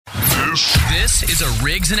This is a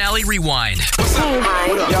Riggs and Alley Rewind.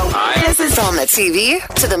 Hi. This is on the TV,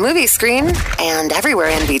 to the movie screen, and everywhere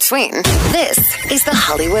in between. This is the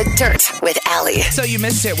Hollywood Dirt with Alley. So you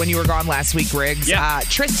missed it when you were gone last week, Riggs. Yeah.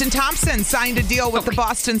 Tristan Thompson signed a deal with the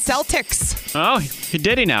Boston Celtics. Oh,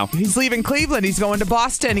 did he now? He's leaving Cleveland. He's going to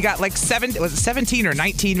Boston. He got like 17 or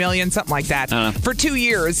 19 million, something like that, for 2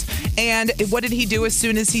 years. And what did he do as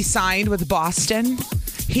soon as he signed with Boston?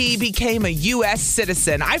 He became a U.S.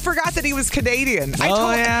 citizen. I forgot that he was Canadian.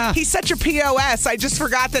 Yeah. He's such a POS. I just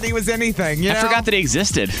forgot that he was anything. I forgot that he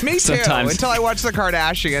existed. Me too. Sometimes. Until I watched the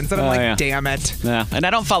Kardashians, and I'm like, damn it. Yeah, and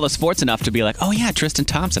I don't follow sports enough to be like, oh yeah, Tristan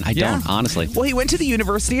Thompson. I don't, honestly. Well, he went to the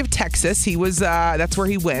University of Texas. He was that's where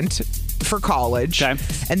he went for college. Okay.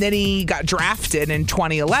 And then he got drafted in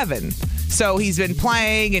 2011. So he's been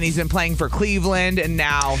playing, and he's been playing for Cleveland, and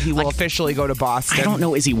now he will officially go to Boston. I don't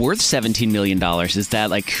know. Is he worth $17 million? Is that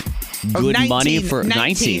like good 19, money for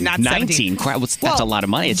 19? Not 19. Crap, that's a lot of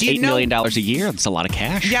money. It's $8 million a year. That's a lot of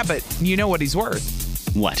cash. Yeah, but you know what he's worth.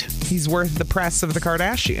 What? He's worth the press of the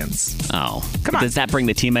Kardashians. Oh. Come on. Does that bring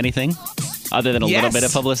the team anything? Other than a little bit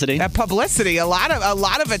of publicity? That publicity, a lot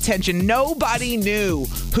of attention. Nobody knew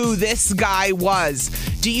who this guy was.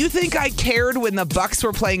 Do you think I cared when the Bucks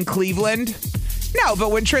were playing Cleveland? No,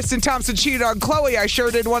 but when Tristan Thompson cheated on Khloe, I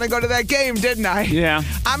sure did want to go to that game, didn't I? Yeah.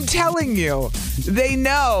 I'm telling you, they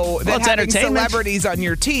know that having celebrities on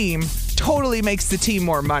your team totally makes the team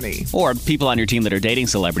more money. Or people on your team that are dating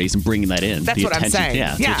celebrities and bringing that in. That's what I'm saying.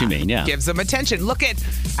 Yeah, that's what you mean, yeah. Gives them attention.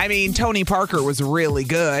 Tony Parker was really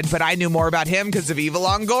good, but I knew more about him because of Eva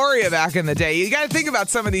Longoria back in the day. You got to think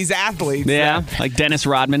about some of these athletes. Yeah, like Dennis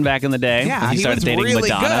Rodman back in the day. Yeah, he started was dating really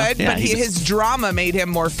Madonna. good, but his drama made him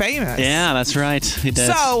more famous. Yeah, that's right. He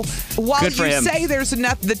did. So while Good for you him. say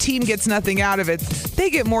the team gets nothing out of it,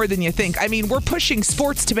 they get more than you think. I mean, we're pushing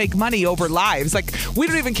sports to make money over lives. Like, we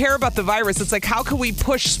don't even care about the virus. It's like, how can we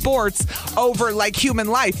push sports over like human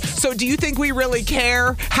life? So do you think we really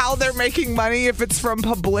care how they're making money, if it's from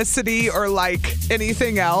publicity or like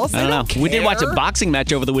anything else? I don't know. Care. We did watch a boxing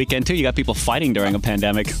match over the weekend too. You got people fighting during a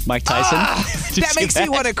pandemic. Mike Tyson. That makes me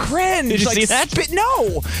want to cringe. Did you like see that? Spit,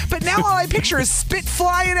 no. But now all I picture is spit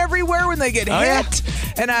flying everywhere when they get hit.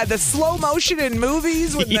 And the slow motion in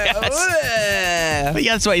movies with But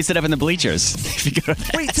yeah, that's why you sit up in the bleachers.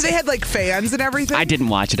 Wait, so they had like fans and everything? I didn't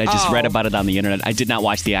watch it. I just read about it on the internet. I did not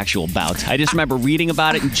watch the actual bout. I just remember reading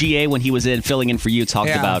about it, and GA, when he was filling in for you,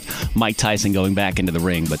 talked about Mike Tyson going back into the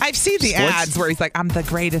ring. But I've seen the ads where he's like, I'm the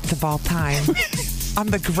greatest of all time. I'm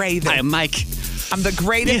the greatest. I am Mike. I'm the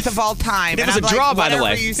greatest of all time. It was a draw, by the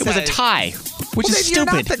way. It was a tie, which is stupid. You're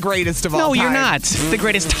not the greatest of all time. No, you're not. The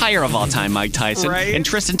greatest tire of all time, Mike Tyson. Right? And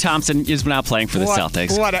Tristan Thompson is now playing for the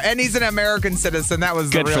Celtics. And he's an American citizen. That was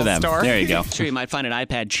good the real for them. story. There you go. Sure, you might find an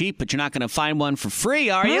iPad cheap, but you're not going to find one for free,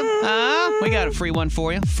 are you? We got a free one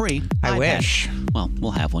for you. Free. I iPad. wish. Well,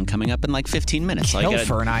 we'll have one coming up in like 15 minutes. Kill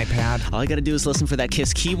for an iPad. All you got to do is listen for that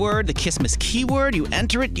KISS keyword, the Kissmas keyword. You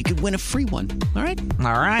enter it, you could win a free one. All right?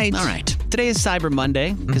 All right. All right. Today is Cyber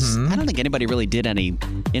Monday, because I don't think anybody really did any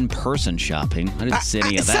in-person shopping. I didn't see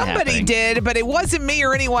any of that Somebody happening. did, but it wasn't me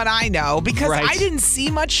or anyone I know, because I didn't see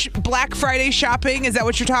much Black Friday shopping. Is that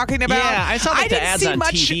what you're talking about? Yeah, I saw the ads on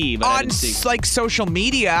TV, but I didn't see like social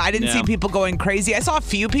media. I didn't see people going crazy. I saw a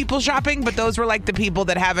few people shopping, but those were like the people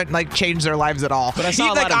that haven't like changed their lives at all. But I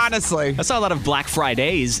saw honestly, I saw a lot of Black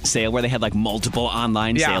Fridays sale where they had like multiple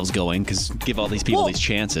online sales going, because give all these people these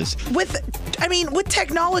chances. With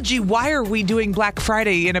technology, why are we doing Black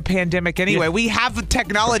Friday in a pandemic anyway? We have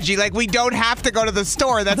technology. Like, we don't have to go to the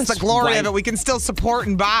store. That's the glory of it. We can still support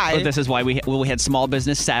and buy. Well, this is why we had Small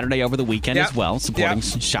Business Saturday over the weekend as well, supporting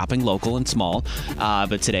shopping local and small.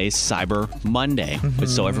 But today's Cyber Monday.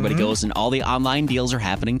 So everybody goes, and all the online deals are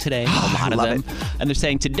happening today. A lot of them. And they're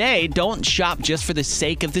saying today, don't shop just for the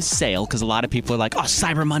sake of this sale, because a lot of people are like, oh,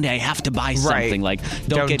 Cyber Monday, I have to buy something. Like,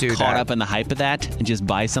 don't get caught up in the hype of that and just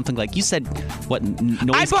buy something. Like you said, what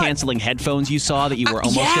noise-canceling headphones you saw that you were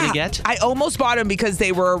almost going to get? I almost bought them because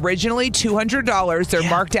they were originally $200. They're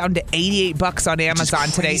marked down to $88 on Amazon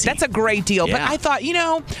today. That's a great deal. But I thought,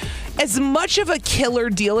 as much of a killer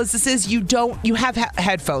deal as this is, you have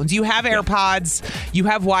headphones, you have AirPods, you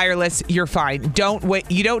have wireless, you're fine.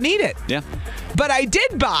 You don't need it. Yeah. But I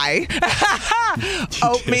did buy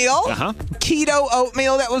oatmeal, keto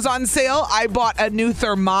oatmeal that was on sale. I bought a new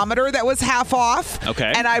thermometer that was half off.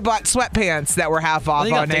 Okay. And I bought sweatpants that were half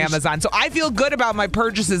off on Amazon. So I feel good about my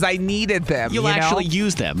purchases. I needed them. You'll actually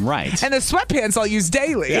use them, right? And the sweatpants I'll use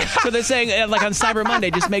daily. Yeah. So they're saying, like on Cyber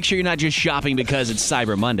Monday, just make sure you're not just shopping because it's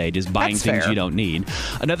Cyber Monday, just buying things you don't need.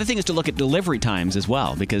 Another thing is to look at delivery times as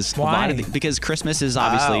well, because because Christmas is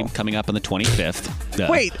obviously coming up on the 25th.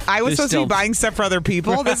 Wait, I was supposed to be buying stuff for other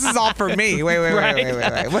people? This is all for me. Wait.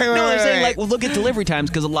 No, they're saying, like, well, look at delivery times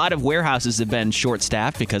because a lot of warehouses have been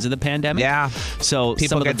short-staffed because of the pandemic. Yeah. So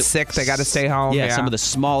people get sick, they got to stay home. Yeah, some of the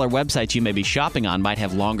smaller websites you may be shopping on might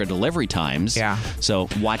have longer delivery times. Yeah. So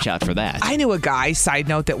watch out for that. I knew a guy, side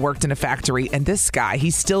note, that worked in a factory, and this guy, he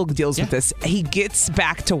still deals with this. He gets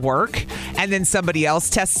back to work, and then somebody else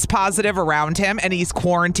tests positive around him, and he's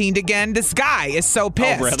quarantined again. This guy is so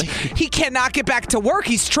pissed. Oh, really? He cannot get back to work.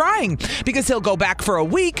 He's trying because he'll go back for a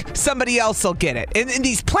week, somebody else will get it. In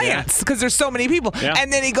these plants, because there's so many people. Yeah.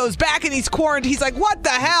 And then he goes back and he's quarantined. He's like, what the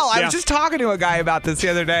hell? I was just talking to a guy about this the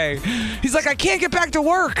other day. He's like, I can't get back to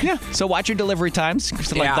work. Yeah. So watch your delivery times,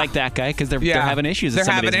 like that guy, because they're having issues in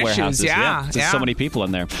some of these warehouses. There's so many people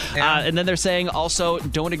in there. Yeah. And then they're saying also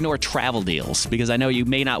don't ignore travel deals, because I know you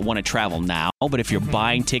may not want to travel now, but if you're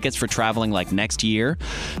buying tickets for traveling like next year,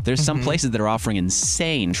 there's some places that are offering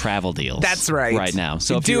insane travel deals. That's right. Right now.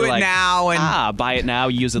 So if do you're it like, now and buy it now,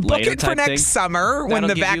 use it later. Book it for next summer when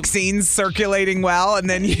the vaccine's circulating well, and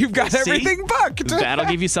then you've got everything booked. That'll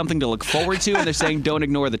give you something to look forward to. And they're saying don't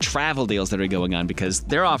ignore the travel deals that are going on, because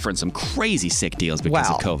they're offering some crazy sick deals because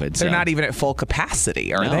of COVID. They're not even at full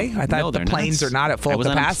capacity, are they? I thought the planes are not at full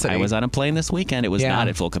capacity. I was on a plane this weekend. It was not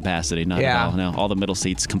at full capacity. Not at all. No, all the middle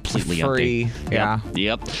seats completely free. Empty.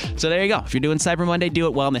 Yep. So there you go. If you're doing Cyber Monday, do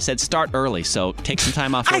it well. And they said start early, so take some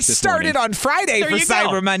time off work this started morning. on Friday for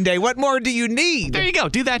Cyber Monday. What more do you need? There you go.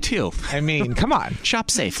 Do that too. I mean, come on.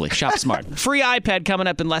 Shop safely. Shop smart. Free iPad coming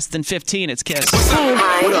up in less than 15. It's Kiss.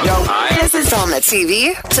 Hi. This is on the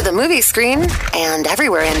TV, to the movie screen, and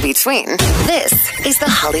everywhere in between. This is the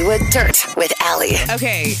Hollywood Dirt with Allie.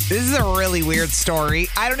 Okay, this is a really weird story.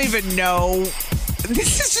 I don't even know.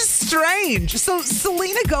 This is just strange. So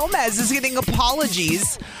Selena Gomez is getting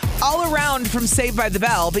apologies all around from Saved by the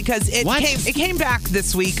Bell because it came back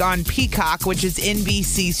this week on Peacock, which is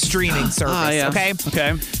NBC's streaming service.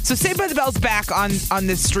 Okay. So Saved by the Bell's back on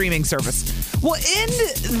this streaming service. Well, in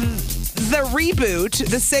the reboot,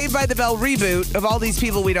 the Saved by the Bell reboot of all these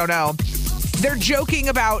people we don't know, they're joking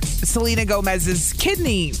about Selena Gomez's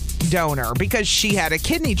kidney donor because she had a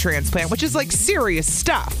kidney transplant, which is like serious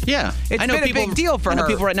stuff. Yeah. It's been a big deal for her. I know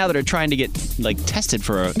people right now that are trying to get tested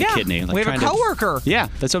for a kidney. We have a coworker. Yeah,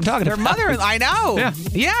 that's what I'm talking about. Their mother, I know. Yeah.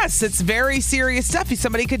 Yes, it's very serious stuff.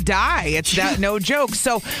 Somebody could die. It's no joke.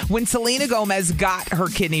 So when Selena Gomez got her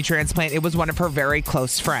kidney transplant, it was one of her very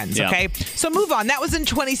close friends. Yeah. Okay. So move on. That was in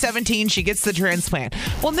 2017. She gets the transplant.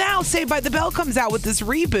 Well, now Saved by the Bell comes out with this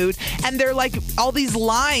reboot, and they're like all these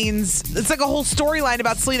lines. It's like a whole storyline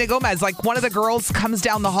about Selena Gomez. Like one of the girls comes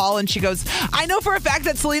down the hall and she goes, I know for a fact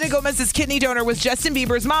that Selena Gomez's kidney donor was Justin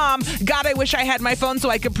Bieber's mom. God, I wish I had my phone so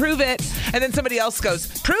I could prove it. And then somebody else goes,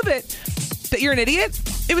 prove it? That you're an idiot?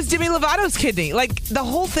 It was Demi Lovato's kidney. Like, the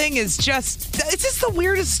whole thing is it's just the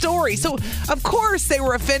weirdest story. So, of course, they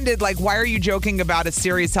were offended. Like, why are you joking about a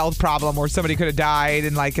serious health problem where somebody could have died?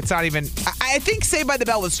 And, like, it's not even... I think Saved by the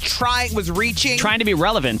Bell was reaching... Trying to be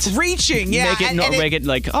relevant. Reaching, yeah. Make it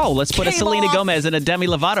like, oh, let's put a Selena Gomez and a Demi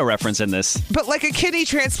Lovato reference in this. But, like, a kidney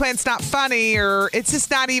transplant's not funny, or it's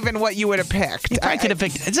just not even what you would have picked. You probably could have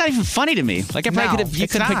picked... It's not even funny to me. Like, you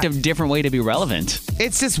could have picked a different way to be relevant.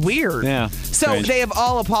 It's just weird. Yeah. So strange. They have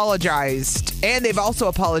all apologized, and they've also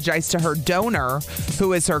apologized to her donor,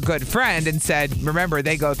 who is her good friend, and said, remember,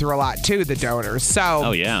 they go through a lot too, the donors. So,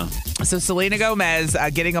 oh yeah. So Selena Gomez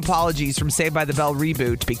getting apologies from Saved by the Bell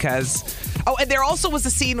reboot because, and there also was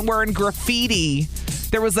a scene where in graffiti,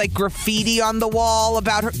 there was like graffiti on the wall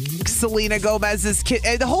about her, Selena Gomez's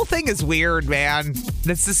kid. The whole thing is weird, man.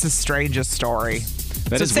 This is the strangest story.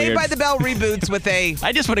 That so is Saved weird. by the Bell reboots with a...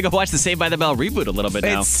 I just want to go watch the Saved by the Bell reboot a little bit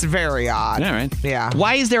now. It's very odd. All right. Yeah.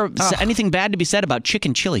 Why is there anything bad to be said about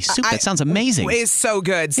chicken chili soup? That sounds amazing. It's so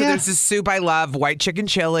good. So there's this soup I love, white chicken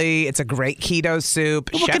chili. It's a great keto soup.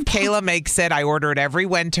 Chef Kayla makes it. I order it every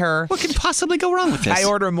winter. What can possibly go wrong with this? I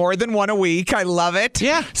order more than one a week. I love it.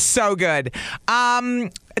 Yeah. So good.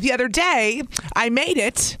 the other day, I made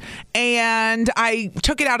it and I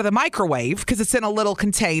took it out of the microwave because it's in a little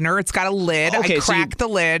container. It's got a lid. Okay, I cracked the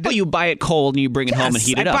lid. Oh, you buy it cold and you bring it home and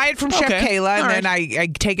heat it up. I buy it from Chef Kayla, and All then right. I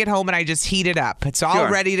take it home and I just heat it up. It's all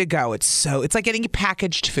ready to go. It's like getting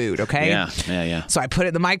packaged food, okay? Yeah. So I put it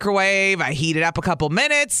in the microwave. I heat it up a couple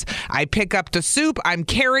minutes. I pick up the soup. I'm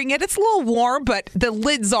carrying it. It's a little warm, but the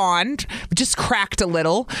lid's on. Just cracked a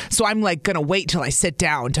little. So I'm like going to wait till I sit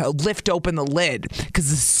down to lift open the lid because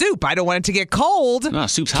the soup, I don't want it to get cold. No,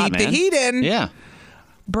 soup's Keep hot, man. the heat in. Yeah.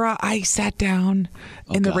 Bruh, I sat down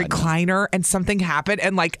in the recliner and something happened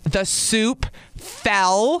and like the soup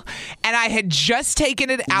fell and I had just taken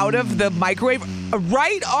it out of the microwave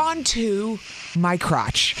right onto my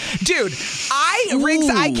crotch. Dude,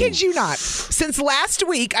 I kid you not. Since last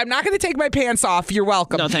week, I'm not going to take my pants off. You're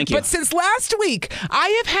welcome. No, thank you. But since last week,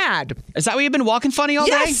 I have had... Is that why you've been walking funny all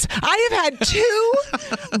day? Yes, I have had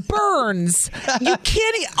 2 burns. You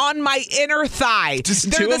can't on my inner thigh.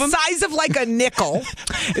 Just They're 2 of the them? size of like a nickel.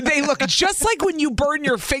 They look just like when you burn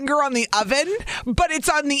your finger on the oven, but it's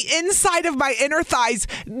on the inside of my inner thighs.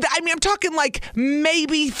 I mean, I'm talking like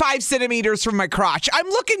maybe 5 centimeters from my crotch. I'm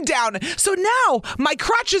looking down. So now my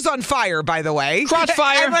crotch is on fire, by the way. Crotch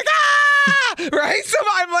fire. I'm like, ah! Right? So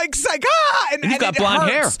I'm like, ah! And you've got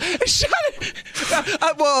blonde hurts. Shut it.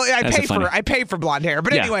 Well, I pay for blonde hair.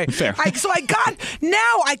 But anyway, fair.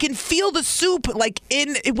 Now I can feel the soup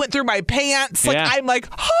it went through my pants. I'm like,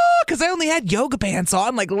 because I only had yoga pants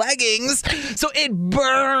on, like leggings. So it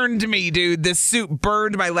burned me, dude. This soup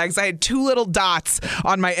burned my legs. I had 2 little dots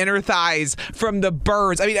on my inner thighs from the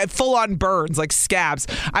burns. I mean, full on burns, like scabs.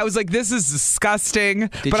 I was like, this is disgusting,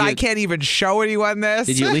 I can't even show anyone this.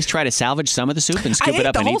 Did you at least try to salvage some of the soup and scoop it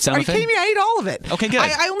up and eat some of it? Are you kidding me? I ate all of it. Okay, good.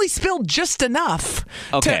 I only spilled just enough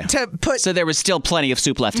to put so there was still plenty of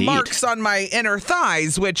soup left to marks eat. on my inner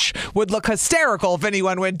thighs, which would look hysterical if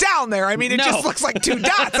anyone went down there. I mean, it just looks like 2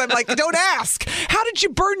 dots. I'm like, don't ask. How did you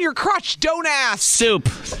burn your crotch? Don't ask. Soup.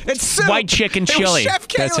 It's soup. White chicken chili. It was Chef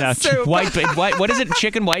Kayla's soup. White, what is it?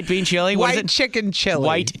 Chicken white bean chili? What is White it? chicken chili.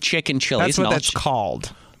 White chicken chili. That's what that's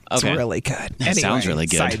called. It's really good. That sounds really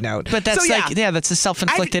good. Side note. But that's that's a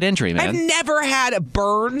self-inflicted injury, man. I've never had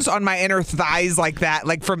burns on my inner thighs like that,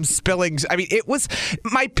 like from spilling. I mean,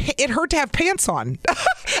 it hurt to have pants on.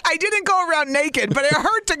 I didn't go around naked, but it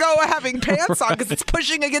hurt to go having pants on because it's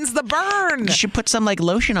pushing against the burn. You should put some like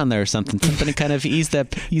lotion on there or something to kind of ease the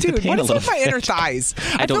pain Dude, a little bit. what is with my inner thighs?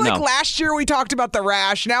 I don't feel know. like last year we talked about the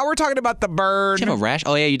rash. Now we're talking about the burn. Did you have a rash?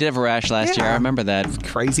 Oh yeah, you did have a rash last year. I remember that.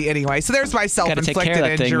 Crazy. Anyway, so there's my Gotta take self-inflicted care of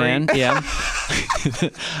that injury. thing, man. Yeah.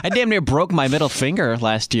 I damn near broke my middle finger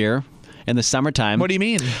last year in the summertime. What do you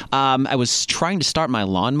mean? I was trying to start my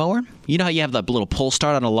lawnmower. You know how you have the little pull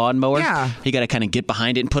start on a lawnmower? Yeah. You got to kind of get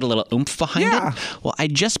behind it and put a little oomph behind it. Well, I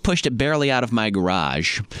just pushed it barely out of my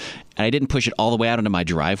garage. And I didn't push it all the way out into my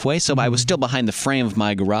driveway, so I was still behind the frame of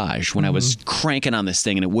my garage when I was cranking on this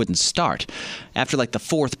thing and it wouldn't start. After like the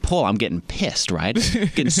 4th pull, I'm getting pissed, right?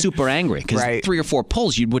 Getting super angry because 3 or 4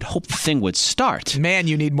 pulls, you would hope the thing would start. Man,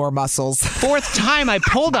 you need more muscles. 4th time I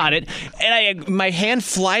pulled on it, and my hand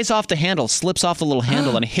flies off the handle, slips off the little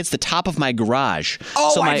handle, and it hits the top of my garage.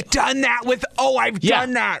 Oh, so I've done that with. Oh, I've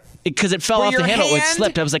done that. Because it fell off the handle, it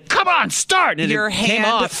slipped. I was like, "Come on, start!" And your it came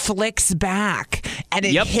hand off. flicks back, and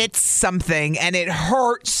it hits something, and it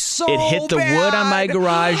hurts so It hit the bad. wood on my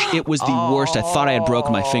garage. It was the worst. I thought I had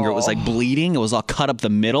broken my finger. It was like bleeding. It was all cut up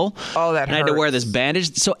the middle. Oh, that And I had to wear this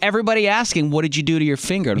bandage. So everybody asking, "What did you do to your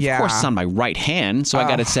finger?" And of course, it's on my right hand. So I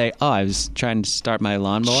got to say, "Oh, I was trying to start my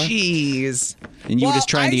lawnmower." Jeez. And you were just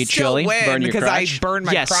trying to eat chili, burn your because crotch? I burned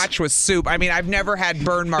my crotch with soup. I mean, I've never had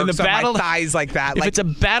burn marks on my thighs like that. If it's a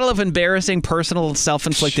battle of embarrassing personal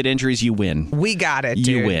self-inflicted injuries, you win. We got it, dude.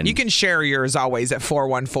 You win. You can share yours always at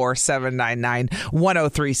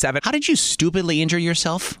 414-799-1037. How did you stupidly injure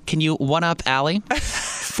yourself? Can you one-up Allie?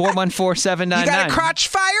 414-799. You got a crotch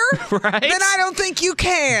fire? Right? Then I don't think you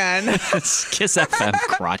can. It's Kiss FM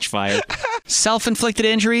crotch fire. Self-inflicted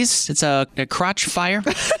injuries. It's a crotch fire.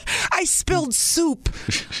 I spilled soup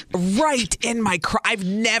right in my crotch. I've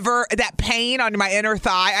never, that pain on my inner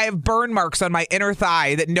thigh. I have burn marks on my inner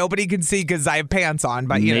thigh that nobody can see because I have pants on.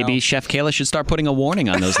 But maybe Chef Kayla should start putting a warning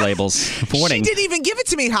on those labels. Warning. She didn't even give it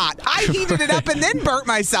to me hot. I heated it up and then burnt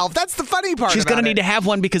myself. That's the funny part. She's going to need to have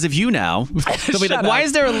one because of you now. They'll be like, why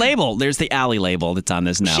is there a label? There's the Allie label that's on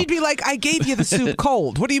this now. She'd be like, I gave you the soup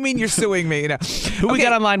cold. What do you mean you're suing me? Who we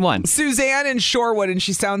got on line 1? Suzanne in Shorewood, and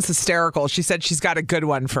she sounds hysterical. She said she's got a good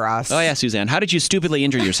one for us. Oh, yeah, Suzanne. How did you stupidly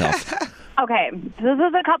injure yourself? Okay, this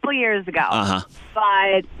was a couple years ago. Uh-huh.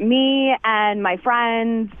 But me and my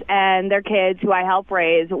friends and their kids, who I help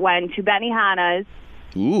raise, went to Benihana's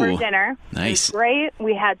for dinner. Nice. It was great.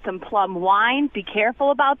 We had some plum wine. Be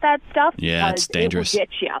careful about that stuff. Yeah, it's dangerous. It will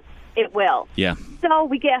get you. It will. Yeah. So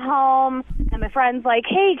we get home, and my friend's like,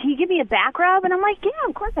 hey, can you give me a back rub? And I'm like, yeah,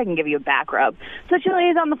 of course I can give you a back rub. So she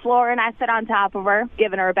lays on the floor, and I sit on top of her,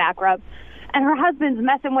 giving her a back rub. And her husband's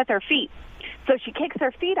messing with her feet. So she kicks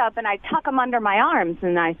her feet up, and I tuck them under my arms,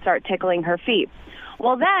 and I start tickling her feet.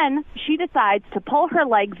 Well, then she decides to pull her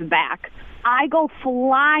legs back. I go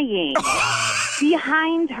flying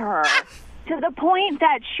behind her to the point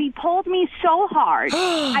that she pulled me so hard,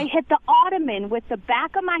 I hit the ottoman with the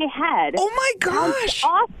back of my head. Oh, my gosh.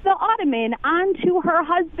 Off the ottoman onto her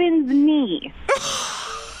husband's knee.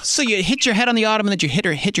 So you hit your head on the ottoman, then you hit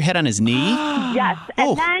your head on his knee? Yes,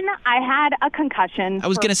 and then I had a concussion I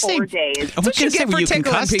was for going to say, 4 days. I was going to say, were you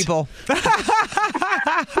concussed? people?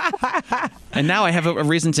 And now I have a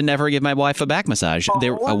reason to never give my wife a back massage.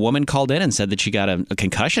 A woman called in and said that she got a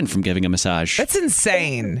concussion from giving a massage. That's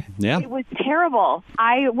insane. Yeah. It was terrible.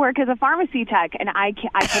 I work as a pharmacy tech, and I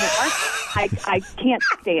couldn't work. I can't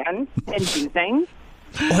stand and do things.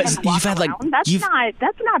 And walk around.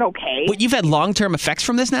 That's not okay. But you've had long-term effects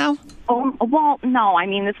from this now? Oh, well, no. I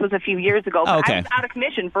mean, this was a few years ago. But okay. I was out of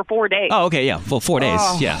commission for 4 days. Oh, okay, yeah. Well, 4 days,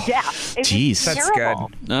 yeah. Yeah. It Jeez. was That's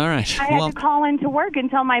terrible. good. All right. I had to call into work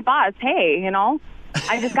and tell my boss, hey,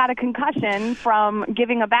 I just got a concussion from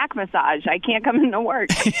giving a back massage. I can't come into work.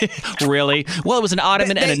 Really? Well, it was an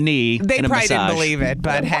ottoman and a knee They and a probably massage. didn't believe it,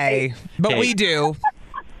 but hey. But we do.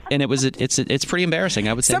 And it's pretty embarrassing,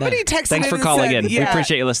 I would say. Somebody that. texted Thanks in for and calling said- in. We yeah.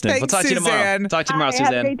 appreciate you listening. We'll Thanks, talk to you tomorrow. Suzanne. Talk to you tomorrow, Have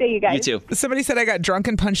Suzanne. a great day, you guys. You too. Somebody said I got drunk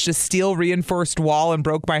and punched a steel reinforced wall and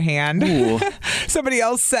broke my hand. Ooh. Somebody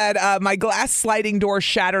else said my glass sliding door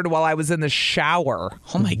shattered while I was in the shower.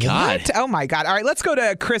 Oh, my God. What? Oh, my God. All right, let's go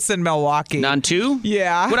to Chris in Milwaukee. On two?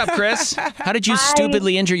 Yeah. What up, Chris? How did you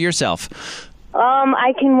stupidly injure yourself?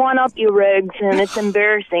 I can one-up you, Riggs, and it's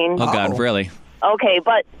embarrassing. Oh, God, really? Okay,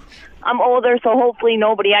 but I'm older, so hopefully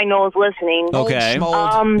nobody I know is listening. Okay.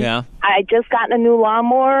 Yeah. I just got a new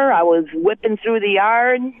lawnmower. I was whipping through the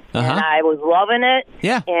yard, and I was loving it.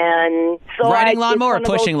 Yeah. And so Riding it's lawnmower or one of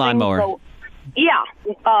those pushing things, lawnmower? so- yeah,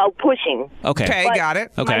 pushing. Okay. Okay, But got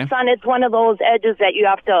it. Okay. My son, it's one of those edges that you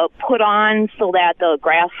have to put on so that the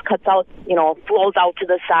grass cuts out, flows out to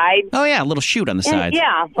the side. Oh, yeah, a little shoot on the side.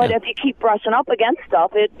 Yeah, but if you keep brushing up against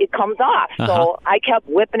stuff, it comes off. So I kept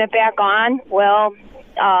whipping it back on. Well,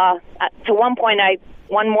 to one point,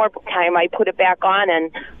 one more time I put it back on,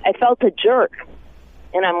 and I felt a jerk.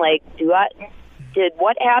 And I'm like, did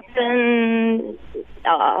what happened,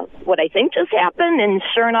 what I think just happened? And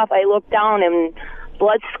sure enough, I looked down and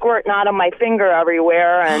blood squirting out of my finger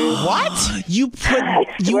everywhere. And What? You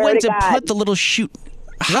went to put the little shoot.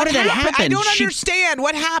 How did that happen? I don't understand.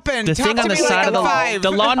 What happened? The Talk thing to on the me side like of a five.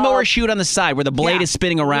 the lawnmower chute on the side where the blade Yeah. is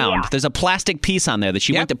spinning around. Yeah. There's a plastic piece on there that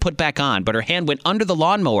she went to put back on, but her hand went under the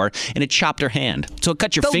lawnmower and it chopped her hand. So it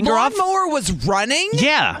cut your finger off? The lawnmower was running?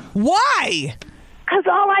 Yeah. Why? because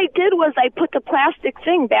all I did was I put the plastic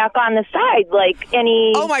thing back on the side, like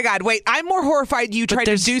any. Oh my God! Wait, I'm more horrified you tried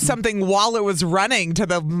to do something while it was running to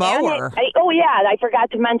the mower. I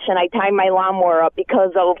forgot to mention I timed my lawnmower up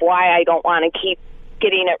because of why I don't want to keep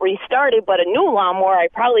getting it restarted. But a new lawnmower, I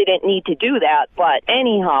probably didn't need to do that. But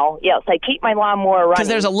anyhow, yes, I keep my lawnmower running. Because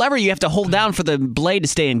there's a lever you have to hold down for the blade to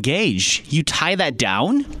stay engaged. You tie that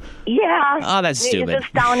down? Yeah. Oh, that's stupid. It's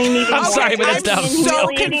astounding me. I'm sorry, but that's dumb. I'm so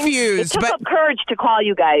confused. It took up courage to call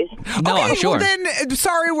you guys. No, okay, I'm sure. Well, then,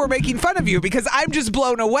 sorry we're making fun of you because I'm just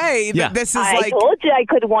blown away that this is I told you I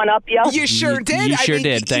could one up you. You sure did. You sure I mean,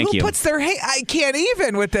 did. Thank you. Who puts their hand? I can't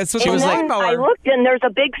even with this. With And the then lawnmower. I looked, and there's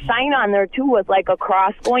a big sign on there too, with like a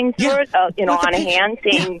cross going through it, on a hand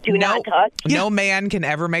saying "Do not touch." No man can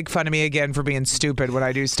ever make fun of me again for being stupid when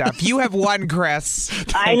I do stuff. You have won, Chris.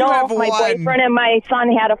 I You know. have My won. boyfriend and my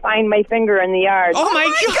son had to find my finger in the yard. Oh my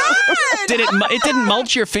God! Did it didn't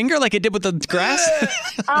mulch your finger like it did with the grass?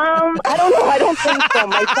 I don't know. I don't think so.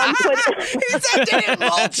 My son put. He said didn't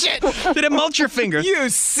mulch it. Did it mulch your finger? You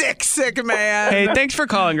sick man. Hey, thanks for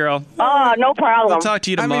calling, girl. Oh, no problem. We'll talk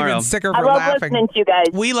to you I'm tomorrow. even sicker I for love laughing. listening to you guys.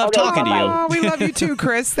 We love Okay, talking to you. Oh, we love you too,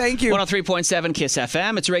 Chris. Thank you. 103.7 KISS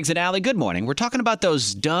FM. It's Riggs and Alley. Good morning. We're talking about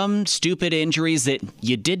those dumb, stupid injuries that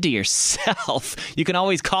you did to yourself. You can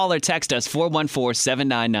always call or text us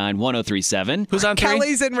 414-799-1037. Who's on three?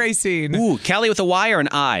 Kelly's in Racine. Ooh, Kelly with a Y or an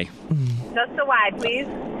I? Just a Y, please.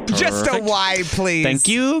 Just a Y, please. Thank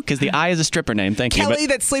you, because the I is a stripper name. Thank you. Kelly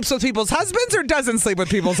that sleeps with people's husbands or doesn't sleep with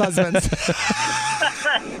people's husbands?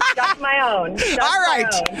 Just my own. All right.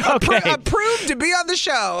 Okay. Approved to be on the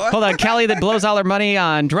show. Hold on, Kelly that blows all her money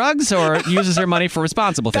on drugs or uses her money for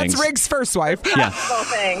responsible things? That's Riggs' first wife. Yeah. Both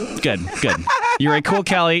things. Good. You're a cool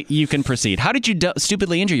Kelly. You can proceed. How did you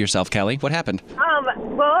stupidly injure yourself, Kelly? What happened?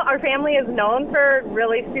 Well, our family is known for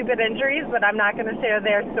really stupid injuries, but I'm not going to share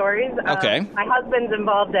their stories. Okay. My husband's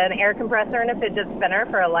involved in an air compressor and a fidget spinner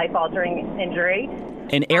for a life-altering injury.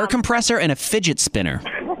 An air compressor and a fidget spinner.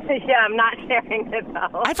 Yeah, I'm not sharing it,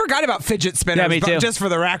 though. I forgot about fidget spinners, Yeah, me too. just for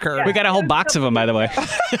the record. We got a whole box of them, by the way.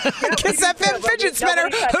 Kiss FM fidget spinner.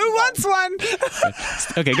 Who wants one?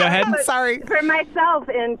 Okay, go ahead. Sorry. For myself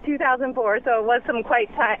in 2004, so it was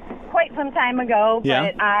quite some time ago,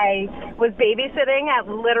 Yeah. but I was babysitting at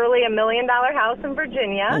literally $1 million house in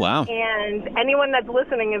Virginia. Oh, wow. And anyone that's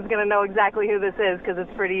listening is going to know exactly who this is because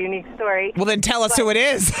it's a pretty unique story. Well, then tell us who it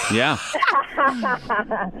is. Yeah.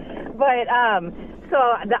 But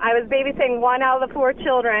I was babysitting one out of the 4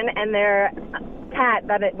 children, and their cat,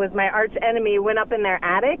 that it was my arch enemy, went up in their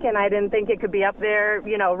attic, and I didn't think it could be up there,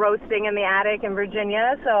 roasting in the attic in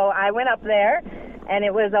Virginia. So I went up there, and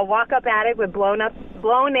it was a walk-up attic with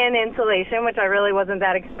blown-in insulation, which I really wasn't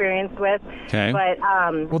that experienced with. Okay. But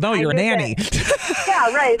Well, no, you're a nanny.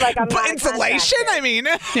 Yeah, right. Like I'm But not a insulation? contractor. I mean.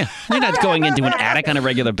 Yeah. You're not going into an attic on a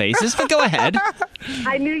regular basis, but go ahead.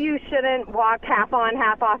 I knew you shouldn't walk half on,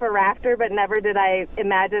 half off a rafter, but never did I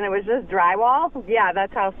imagine it was just drywall. Yeah,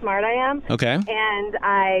 that's how smart I am. Okay. And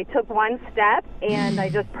I took one step, and I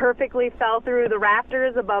just perfectly fell through the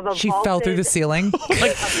rafters above a She vaulted, fell through the ceiling.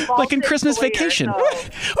 Like in Christmas foyer, Vacation.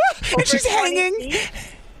 so And she's over 20 hanging. feet-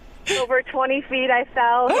 Over 20 feet, I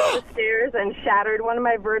fell, hit the stairs, and shattered one of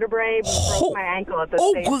my vertebrae, broke my ankle at the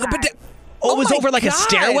same time. but Oh, it was my over like a God.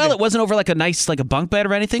 stairwell? It wasn't over like a nice, like a bunk bed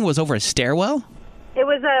or anything? It was over a stairwell? It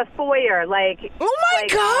was a foyer, like Oh my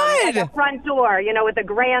God. like a front door, with a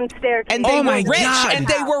grand staircase. And they Oh were my rich. God. And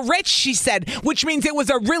they were rich, she said, which means it was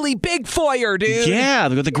a really big foyer, dude. Yeah,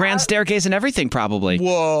 with the grand staircase and everything, probably.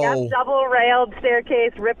 Whoa. Yep, double-railed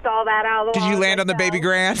staircase, ripped all that out of the Did you walls land on the baby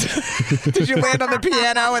myself. grand? Did you land on the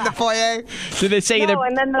piano in the foyer? Did they say No,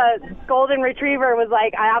 and then the golden retriever was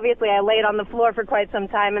like, I laid on the floor for quite some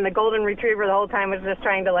time, and the golden retriever the whole time was just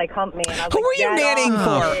trying to, hump me. And I was Who like, were you "Get nannying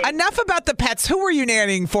off for? me." Enough about the pets. Who were you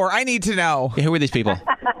nannying for? I need to know. Yeah, who are these people?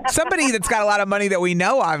 Somebody that's got a lot of money that we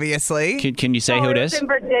know, obviously. Can you say who it was is? in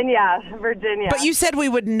Virginia. But you said we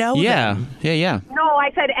would know Yeah, them. yeah. No,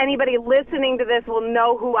 I said anybody listening to this will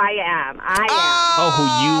know who I am. I am. Oh, who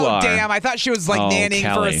you are. Damn, I thought she was Oh, nannying for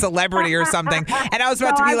a Kelly. celebrity or something. And I was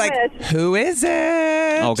about No, to be I like, wish. who is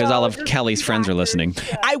it? Oh, because all of Kelly's friends are listening.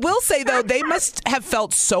 I will say, though, they must have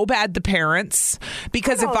felt so bad, the parents,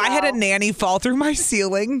 because if I had a nanny fall through my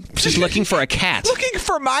ceiling, She's looking for a cat. looking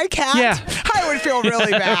for my cat, Yeah. I would feel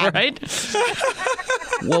really bad. Right?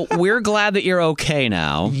 Well, we're glad that you're okay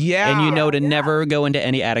now. Yeah. And you know to never go into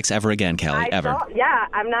any attics ever again, Kelly, ever.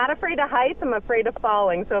 I'm not afraid of heights. I'm afraid of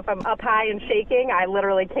falling. So if I'm up high and shaking, I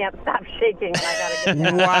literally can't stop shaking. And I gotta get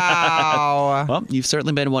down. Wow. Well, you've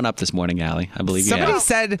certainly been one up this morning, Allie. I believe you Somebody have.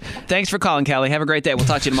 said, Thanks for calling, Kelly. Have a great day. We'll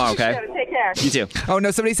talk to you tomorrow, okay? Take care. You too. oh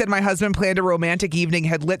no, somebody said my husband planned a romantic evening,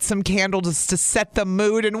 had lit some candles to set the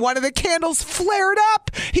mood, and one of the candles flared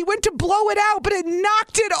up. He went to blow it out, but it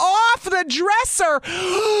knocked it off the dresser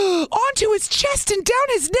onto his chest and down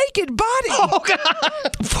his naked body. Oh, God.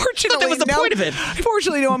 Fortunately, that was the point of it.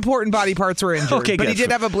 Fortunately, no important body parts were injured. Okay, but he good.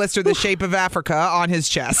 did have a blister the shape of Africa on his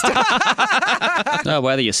chest. Oh,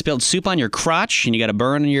 whether you spilled soup on your crotch and you got a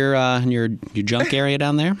burn in your junk area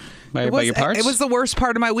down there by your parts. It was the worst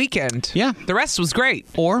part of my weekend. Yeah. The rest was great.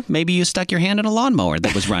 Or maybe you stuck your hand in a lawnmower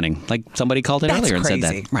that was running, like somebody called in That's earlier and said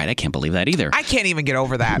crazy. that. Right, I can't believe that either. I can't even get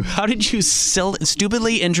over that. How did you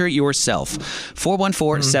stupidly injure yourself?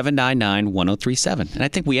 414-799-1037. And I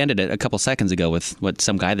think we ended it a couple seconds ago with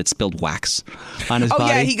some guy that spilled wax on his Oh, body.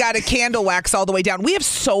 yeah, he got a candle wax all the way down. We have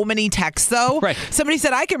so many texts, though. Right. Somebody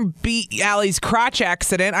said, I can beat Allie's crotch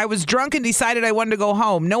accident. I was drunk and decided I wanted to go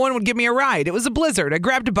home. No one would give me a ride. It was a blizzard. I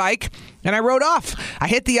grabbed a bike and I rode off. I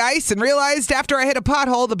hit the ice and realized after I hit a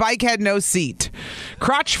pothole, the bike had no seat.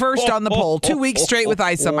 Crotch first on the pole. 2 weeks straight with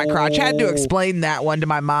ice on my crotch. Had to explain that one to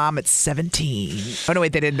my mom at 17. Oh, no,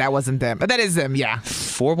 wait, they didn't. That wasn't them. But that is them, yeah.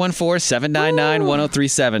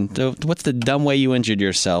 414-799-1037. So what's the dumb way you injured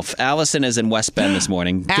yourself? Allison is in West Bend this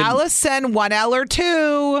morning. Good- Allison, 1L or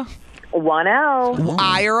 2? 1L.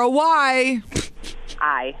 I or a Y?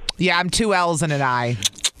 I. Yeah, I'm 2 L's and an I.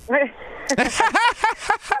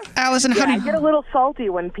 Allison, how do I you... get a little salty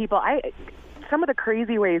when people. some of the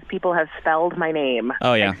crazy ways people have spelled my name.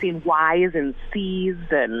 Oh, yeah. I've seen Y's and C's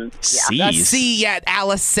and C's? C, yeah,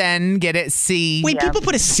 Allison, get it, C. Wait, people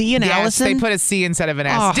put a C in yes, Allison? they put a C instead of an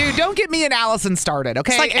S. Oh. Dude, don't get me and Allison started,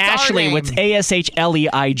 okay? It's like our Ashley name. with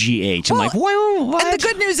ASHLEIGH. I'm like, what? And the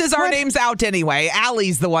good news is our name's out anyway.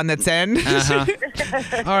 Allie's the one that's in. Uh-huh.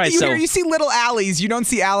 All right, so... you see little Allies. You don't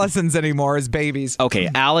see Allisons anymore as babies. Okay,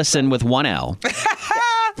 Allison with one L.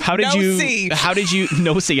 How did No you? C. How did you?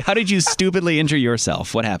 No C. How did you stupidly injure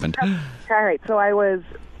yourself? What happened? All right, so I was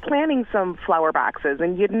planting some flower boxes,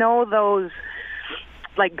 and you know those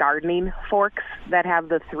like gardening forks that have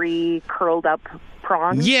the 3 curled up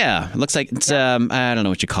prongs? Yeah, it looks like it's I don't know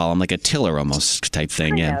what you call them, like a tiller almost type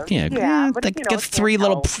thing. Kind Yeah, of. Yeah, but, like you know, get three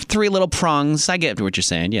little prongs. I get what you're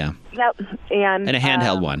saying. Yeah, Yep, and a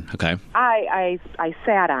handheld one. Okay. I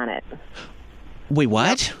sat on it. Wait,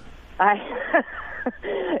 what?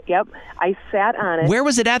 Yep, I sat on it. Where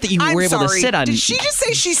was it at that you were able to sit on? Did she just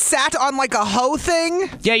say she sat on like a hoe thing?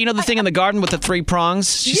 Yeah, you know the thing in the garden with the 3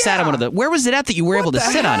 prongs. She sat on one of the. Where was it at that you were able to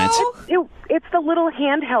sit on it? It's the little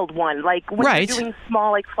handheld one, like when Right. you're doing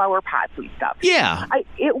small like flower pots and stuff. Yeah.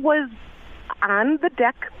 It was on the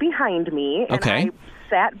deck behind me, and Okay. I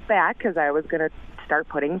sat back because I was going to start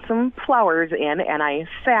putting some flowers in, and I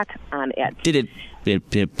sat on it. Did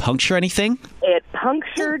it puncture anything? It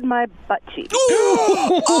punctured my butt cheek.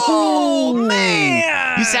 Oh,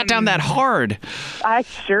 man! You sat down that hard. I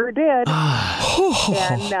sure did.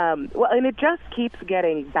 And it just keeps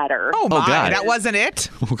getting better. Oh, my. God. That wasn't it?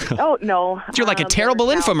 Oh, no. You're like a terrible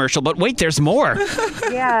there's now- infomercial, but wait, there's more.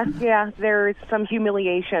 Yeah. There's some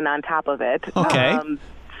humiliation on top of it. Okay.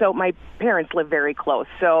 So my parents live very close.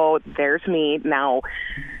 So there's me now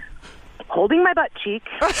holding my butt cheek,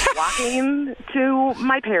 walking to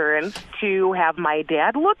my parents to have my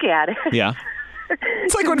dad look at it. Yeah.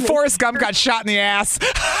 It's like when Forrest Gump got shot in the ass.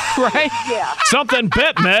 Right? Yeah. Something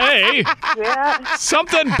bit me. Yeah.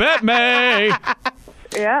 Something bit me.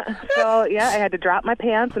 Yeah. So, I had to drop my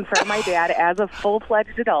pants in front of my dad as a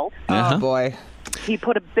full-fledged adult. Oh, boy. He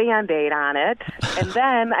put a Band-Aid on it, and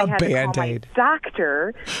then I had to call my Band-Aid.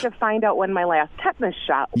 doctor to find out when my last tetanus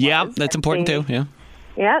shot was. Yeah, that's important too. Yeah.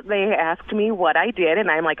 Yeah, they asked me what I did,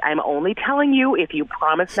 and I'm like, I'm only telling you if you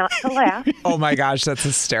promise not to laugh. Oh, my gosh, that's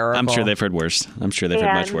hysterical. I'm sure they've heard worse. I'm sure they've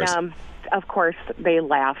heard much worse. Of course, they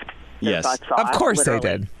laughed. their Yes. butts off. Of course literally.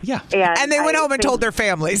 they did. Yeah. And they went home and told their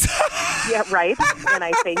families. Yeah, right. And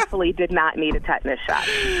I thankfully did not need a tetanus shot.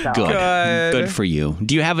 So. Good for you.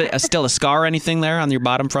 Do you have still a scar or anything there on your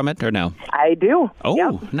bottom from it, or no? I do. Oh,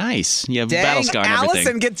 Yep. nice. You have a Dang, battle scar and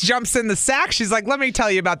everything. Allison jumps in the sack. She's like, let me tell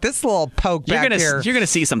you about this little poke back here. You're gonna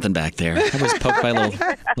see something back there. I was poked by a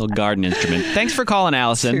little garden instrument. Thanks for calling,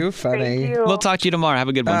 Allison. Too funny. Thank you. We'll talk to you tomorrow. Have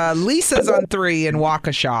a good one. Lisa's on 3 in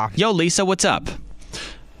Waukesha. Yo, Lisa, what's up?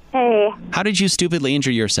 Hey, How did you stupidly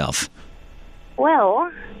injure yourself?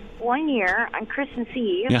 well, one year on Christmas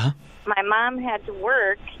Eve, Yeah. my mom had to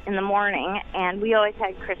work in the morning, and we always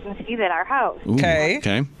had Christmas Eve at our house. Ooh, Okay.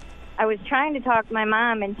 Okay. I was trying to talk my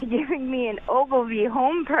mom into giving me an Ogilvy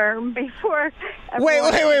home perm before.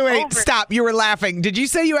 everyone came Wait. over. Stop. You were laughing. Did you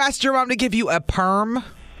say you asked your mom to give you a perm?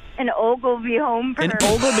 An Ogilvy home perm. An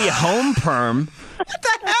Ogilvy home perm. What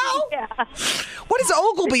the hell? Yeah. What is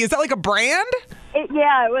Ogilvy? Is that like a brand? It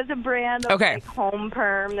was a brand of Okay. like home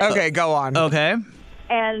perm. that- Okay, go on. Okay.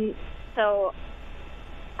 And so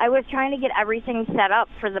I was trying to get everything set up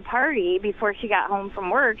for the party before she got home from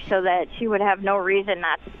work so that she would have no reason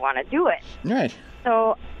not to want to do it. Right.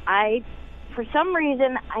 So for some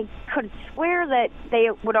reason, I could swear that they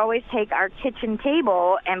would always take our kitchen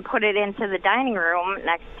table and put it into the dining room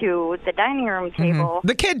next to the dining room table.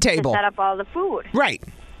 The kid To table. set up all the food. Right.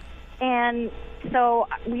 And so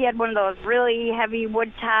we had one of those really heavy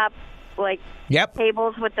wood top, Yep.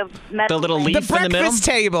 tables with the metal. The little thing. leaf The in the middle? breakfast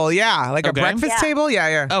table, yeah. Like Okay. a breakfast Yeah. table?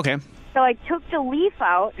 Yeah. Okay. So I took the leaf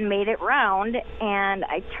out and made it round, and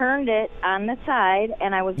I turned it on the side,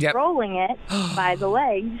 and I was Yep. rolling it by the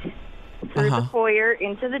legs through the foyer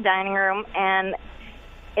into the dining room, and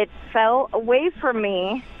it fell away from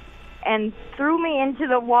me and threw me into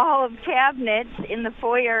the wall of cabinets in the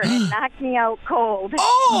foyer and knocked me out cold.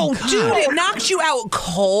 Oh, dude, it knocked you out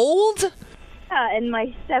cold? And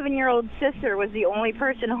my 7-year-old sister was the only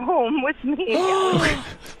person home with me.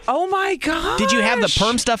 Oh, my God. Did you have the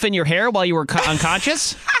perm stuff in your hair while you were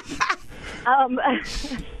unconscious?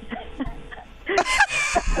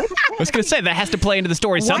 I was going to say, that has to play into the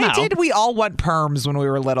story somehow. Why did we all want perms when we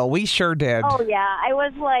were little? We sure did. Oh, yeah. I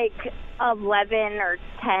was like 11 or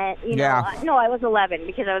 10. Yeah. No, I was 11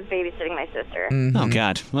 because I was babysitting my sister. Oh,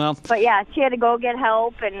 God. Well. But, yeah, she had to go get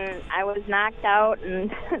help, and I was knocked out.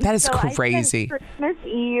 And That is so crazy. I spent Christmas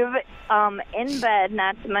Eve in bed,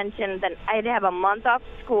 not to mention that I had to have a month off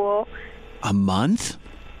school. A month?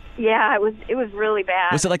 Yeah, it was really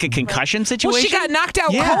bad. Was it like a concussion situation? Well, she got knocked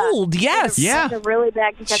out cold. Yes. Yeah. It was a really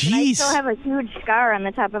bad concussion. I Jeez. still have a huge scar on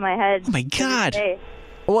the top of my head. Oh, my God.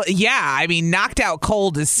 Well, yeah. I mean, knocked out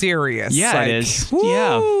cold is serious. Yeah, it is. Woo.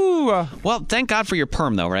 Yeah. Well, thank God for your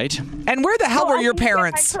perm, though, right? And where the hell were your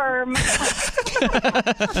parents? Perm.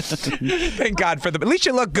 Thank God for them. At least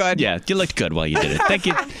you look good. Yeah, you looked good while you did it. Thank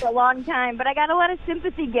you. For a long time, but I got a lot of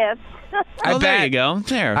sympathy gifts. Well, there bet. you go.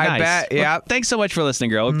 There, I nice. bet, Well, yeah. thanks so much for listening,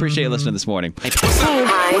 girl. We appreciate you listening this morning.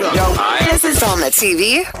 Hi. This is on the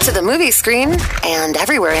TV, to the movie screen, and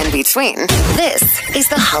everywhere in between. This is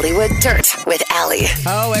the Hollywood Dirt with Allie.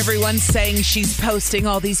 Oh, everyone's saying she's posting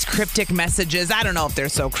all these cryptic messages. I don't know if they're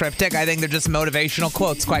so cryptic. I think they're just motivational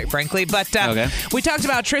quotes, quite frankly. But Okay. We talked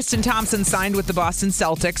about Tristan Thompson signed with the Boston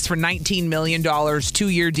Celtics for $19 million,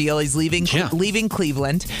 2-year deal. He's leaving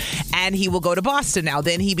Cleveland, and he will go to Boston now.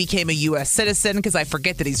 Then he became a U.S. citizen, because I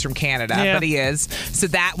forget that he's from Canada, but he is. So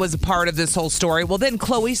that was a part of this whole story. Well, then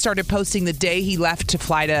Chloe started posting the day he left to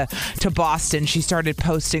fly to Boston. She started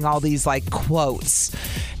posting all these like quotes.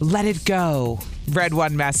 Let it go. Read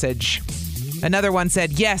one message. Another one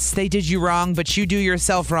said, yes, they did you wrong, but you do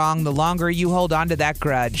yourself wrong the longer you hold on to that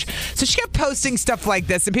grudge. So she kept posting stuff like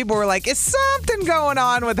this, and people were like, is something going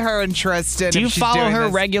on with her and Tristan? Do you if she's follow doing her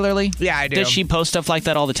this? regularly? Yeah, I do. Does she post stuff like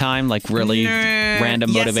that all the time? Like really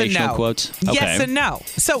random Yes and motivational no. quotes? Yes and no.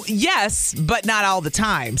 So yes, but not all the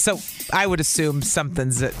time. So I would assume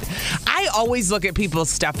something's that I always look at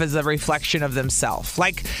people's stuff as a reflection of themselves.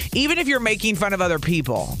 Like, even if you're making fun of other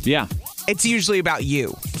people, Yeah. it's usually about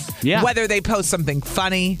you. Yeah. Whether they post something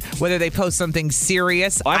funny, whether they post something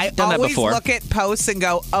serious. I've done I that always before. look at posts and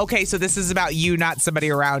go, okay, so this is about you, not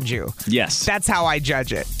somebody around you. Yes. That's how I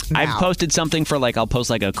judge it. I've now. posted something for I'll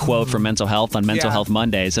post a quote for mental health on Mental Yeah. Health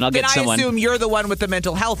Mondays, and I'll Then get someone. I assume you're the one with the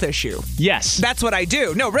mental health issue. Yes. That's what I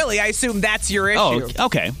do. No, really, I assume that's your issue. Oh,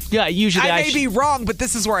 okay. Yeah, usually I may be wrong, but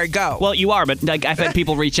this is where I go. Well, you are, but I've had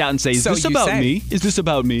people reach out and say, is So this you about say. me? Is this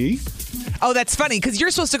about me? Oh, that's funny, because you're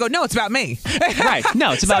supposed to go, no, it's about me. Right.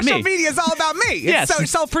 No, it's about Social me. media is all about me. Yes. It's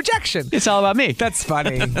self-projection. It's all about me. That's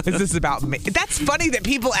funny. Is this about me? That's funny that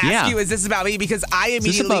people ask Yeah. you, is this about me? Because I this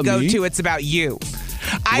immediately about go me? to, it's about you.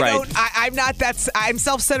 Right. I'm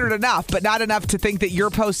self-centered enough, but not enough to think that your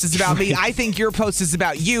post is about me. I think your post is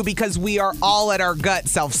about you, because we are all at our gut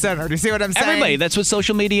self-centered. You see what I'm saying? Everybody, that's what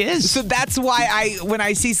social media is. So that's why when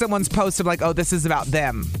I see someone's post, I'm like, oh, this is about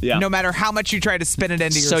them. Yeah. No matter how much you try to spin it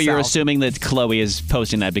into So yourself. you're assuming that Chloe is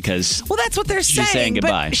posting that because Well, that's what they're she's saying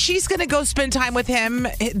goodbye. But she's going to go spend time with him.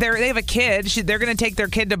 They have a kid. They're going to take their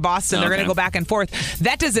kid to Boston. They're going to Okay. go back and forth.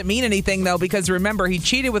 That doesn't mean anything, though, because remember, he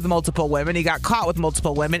cheated with multiple women. He got caught with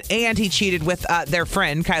multiple women, and he cheated with their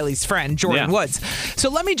friend, Kylie's friend, Jordan Yeah. Woods. So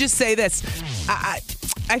let me just say this.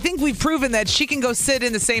 I think we've proven that she can go sit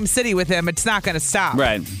in the same city with him. It's not going to stop.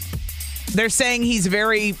 Right. They're saying he's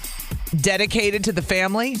very dedicated to the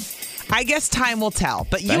family. I guess time will tell.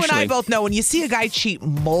 But you and I Especially- both know when you see a guy cheat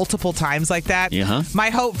multiple times like that, Uh-huh. my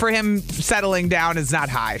hope for him settling down is not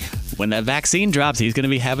high. When that vaccine drops, he's going to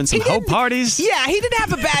be having some hope parties. Yeah, he didn't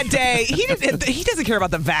have a bad day. He doesn't care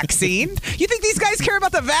about the vaccine. You think these guys care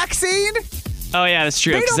about the vaccine? Oh, yeah, that's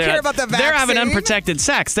true. They 'cause don't care about the They're having vaccine. unprotected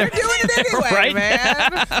sex. They're Doing it anyway, right?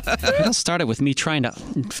 man. It all started with me trying to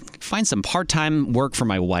find some part-time work for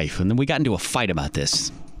my wife, and then we got into a fight about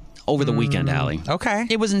this over the weekend, Allie. Okay.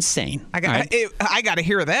 It was insane. I got to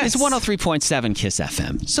hear this. It's 103.7 KISS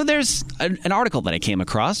FM. So there's an article that I came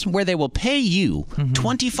across where they will pay you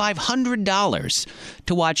 $2,500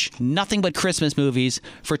 to watch nothing but Christmas movies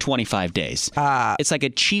for 25 days. It's like a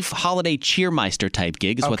chief holiday cheermeister type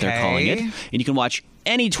gig is what they're calling it. Okay. And you can watch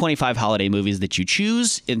any 25 holiday movies that you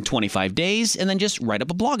choose in 25 days and then just write up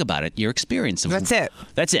a blog about it, your experience. That's it.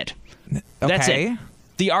 That's it. That's Okay. it.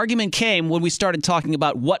 The argument came when we started talking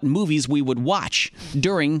about what movies we would watch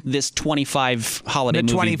during this 25 holiday The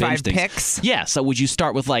movie 25 binge thing. picks? Yeah, so would you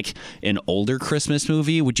start with like an older Christmas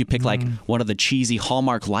movie? Would you pick like one of the cheesy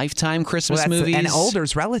Hallmark Lifetime Christmas movies? And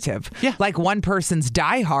older's relative. Yeah. Like one person's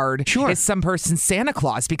Die Hard is some person's Santa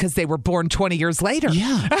Claus because they were born 20 years later.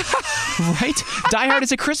 Yeah. Right? Die Hard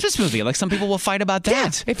is a Christmas movie. Like some people will fight about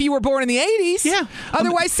that. If you were born in the 80s. Yeah.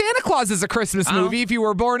 Otherwise, Santa Claus is a Christmas movie if you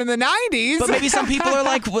were born in the 90s. But maybe some people are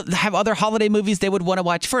like have other holiday movies they would want to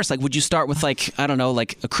watch first? Like, would you start with like, I don't know,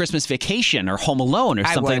 like A Christmas Vacation or Home Alone or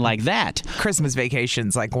something like that? Christmas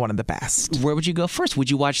Vacation's like one of the best. Where would you go first? Would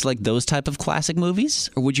you watch like those type of classic movies,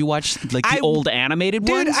 or would you watch like the old animated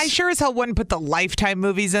ones? Dude, I sure as hell wouldn't put the Lifetime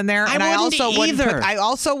movies in there. I also wouldn't put. I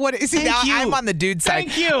also would. See, now I'm on the dude side.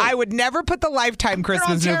 Thank you. I would never put the Lifetime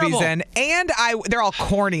Christmas movies in, and they're all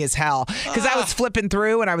corny as hell. Because I was flipping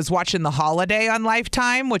through and I was watching The Holiday on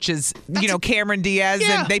Lifetime, which is Cameron Diaz,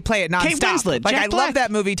 and they play it nonstop. Kate Winslet, like Jack I Black. love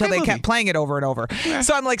that movie till they kept playing it over and over. Yeah.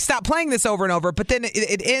 So I'm like, stop playing this over and over. But then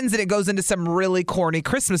it ends and it goes into some really corny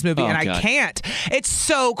Christmas movie, and I can't. It's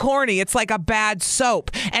so corny. It's like a bad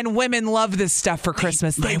soap, and women love this stuff for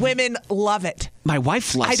Christmas. Women love it. My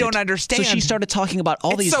wife loves it. I don't understand. So she started talking about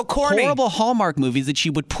all these so corny. horrible Hallmark movies that she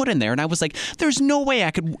would put in there, and I was like, "There's no way I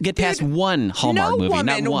could get past one Hallmark movie." No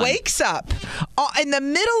woman not one. wakes up in the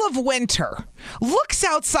middle of winter, looks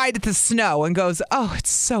outside at the snow, and goes, "Oh, it's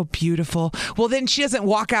so beautiful." Well, then she doesn't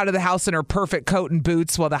walk out of the house in her perfect coat and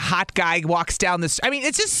boots while the hot guy walks down the street. I mean,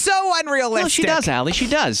 it's just so unrealistic. No, she does, Allie. She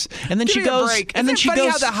does. And then she goes. And then she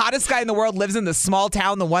goes. How the hottest guy in the world lives in the small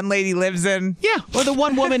town the one lady lives in. Yeah. Or the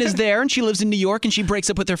one woman is there and she lives in New York and she breaks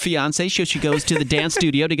up with her fiance. So she goes to the dance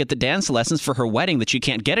studio to get the dance lessons for her wedding that she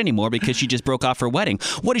can't get anymore because she just broke off her wedding.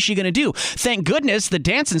 What is she going to do? Thank goodness the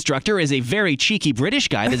dance instructor is a very cheeky British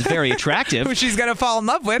guy that's very attractive. Who she's going to fall in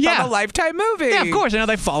love with on a Lifetime movie. Yeah, of course. I know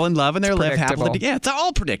they fall in love and they live happily. Yeah, it's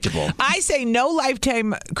all predictable. I say no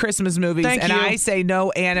Lifetime Christmas movies, I say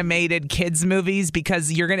no animated kids movies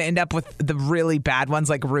because you're going to end up with the really bad ones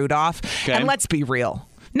like Rudolph. Okay. And let's be real.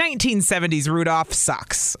 1970s Rudolph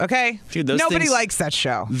sucks, okay? Dude, nobody likes that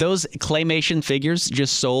show. Those claymation figures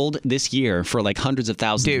just sold this year for like hundreds of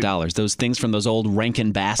thousands of dollars. Those things from those old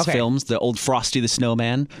Rankin Bass films, the old Frosty the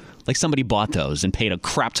Snowman. Like somebody bought those and paid a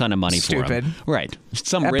crap ton of money for them. Right.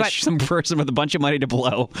 Some person with a bunch of money to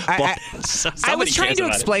blow. I was trying to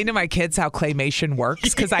explain to my kids how claymation works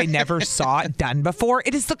because I never saw it done before.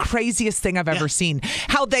 It is the craziest thing I've ever seen.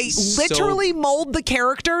 How they literally mold the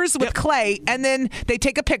characters with clay and then they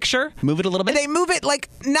take a picture. Move it a little bit. And they move it like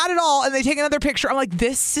not at all and they take another picture. I'm like,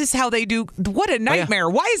 this is how they do. What a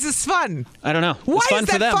nightmare. Why is this fun? I don't know. Why is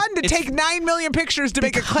that fun to take 9 million pictures to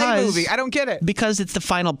make a clay movie? I don't get it. Because it's the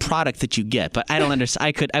final product that you get, but I don't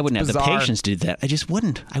understand. I wouldn't have the patience to do that. I just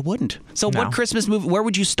wouldn't. I wouldn't. So what Christmas movie, where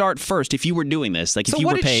would you start first if you were doing this? Like if you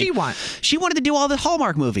were paid. So what did she want? She wanted to do all the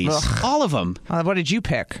Hallmark movies. Ugh. All of them. What did you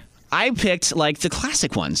pick? I picked like the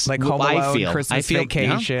classic ones. Like Home Alone, Christmas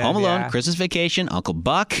Vacation. Home Alone, Christmas Vacation, Uncle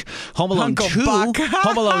Buck, Home Alone 2,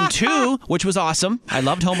 Home Alone 2, which was awesome. I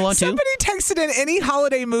loved Home Alone 2. Somebody texted in any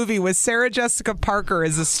holiday movie with Sarah Jessica Parker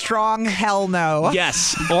is a strong hell no.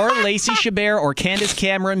 Yes. Or Lacey Chabert or Candace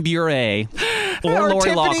Cameron Bure or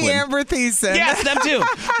Lori Loughlin. Tiffany Amber Thiessen. Yes, them too.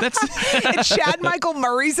 And Chad Michael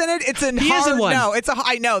Murray's in it. It's a hard no.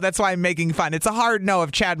 I know. That's why I'm making fun. It's a hard no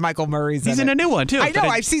if Chad Michael Murray's in it. He's in a new one too. I know.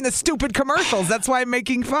 I've seen the stupid commercials. That's why I'm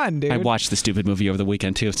making fun, dude. I watched the stupid movie over the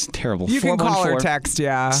weekend too. It's terrible. You can call or text,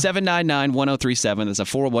 799-1037. That's a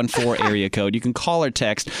 414 area code. You can call or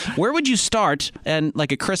text. Where would you start and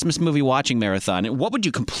like a Christmas movie watching marathon? What would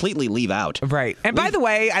you completely leave out? Right. And by the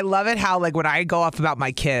way, I love it how like when I go off about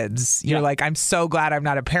my kids, you're like, I'm so glad I'm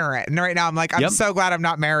not a parent. And right now I'm like, I'm so glad I'm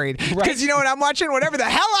not married. Because you know what? I'm watching whatever the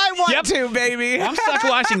hell I want to, baby. I'm stuck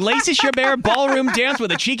watching Lacey Chabert ballroom dance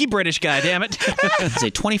with a cheeky British guy, damn it. It's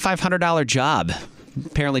a $2,500 job.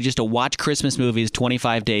 Apparently just to watch Christmas movies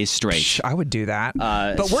 25 days straight. I would do that.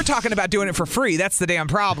 But we're talking about doing it for free. That's the damn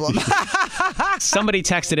problem. Somebody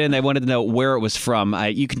texted in. They wanted to know where it was from.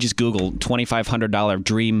 You can just Google $2,500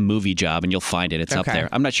 dream movie job and you'll find it. It's up there.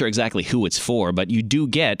 I'm not sure exactly who it's for, but you do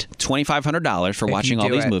get $2,500 for watching all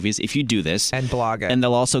these movies if you do this. And blog it. And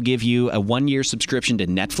they'll also give you a 1-year subscription to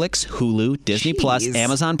Netflix, Hulu, Disney Plus,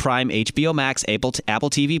 Amazon Prime, HBO Max, Apple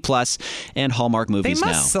TV Plus, and Hallmark movies now.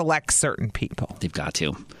 They must select certain people. They've got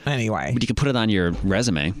to. Anyway. But you can put it on your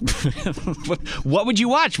resume. What would you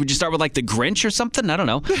watch? Would you start with like The Grinch or something? I don't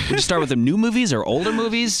know. Would you start with the new movies or older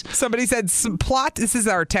movies? Somebody said plot. This is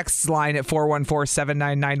our text line at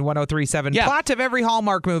 414-799-1037. Yeah. Plot of every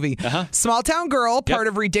Hallmark movie. Small town girl, part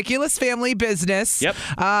of Ridiculous Family Business.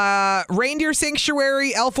 Reindeer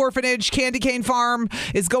Sanctuary, Elf Orphanage, Candy Cane Farm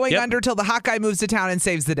is going under till the hot guy moves to town and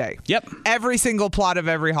saves the day. Every single plot of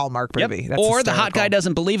every Hallmark movie. That's or hysterical. The hot guy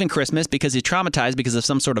doesn't believe in Christmas because he's traumatized because of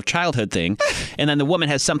some sort of childhood thing. And then the woman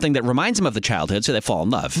has something that reminds him of the childhood, so they fall in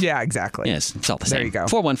love. Yeah, exactly. Yes, it's all the same. There you go.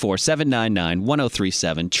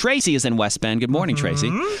 414-799-1037. Tracy is in West Bend. Good morning,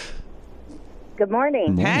 Tracy. Good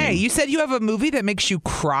morning. Hey, you said you have a movie that makes you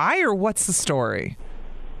cry, or what's the story?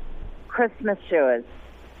 Christmas Shoes.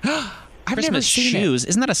 I've Christmas never seen Shoes. it.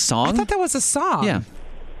 Isn't that a song? I thought that was a song. Yeah.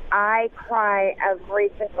 I cry every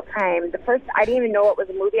single time. I didn't even know it was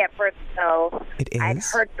a movie at first, so I'd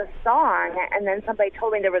heard the song, and then somebody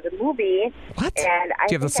told me there was a movie. What? And I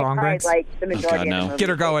Do you have the song, cried Briggs? like the majority of the movie. Get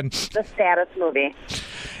her going. The saddest movie.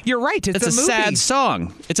 You're right. It's a movie. sad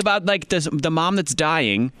song. It's about like the mom that's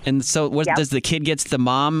dying, and so does the kid gets the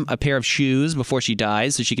mom a pair of shoes before she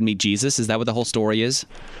dies so she can meet Jesus? Is that what the whole story is?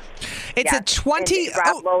 It's a 20. And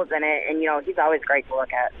Rob Lowe's in it, and he's always great to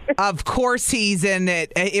look at. Of course, he's in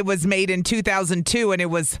it. It was made in 2002, and it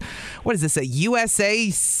was what is this? A USA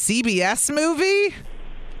CBS movie?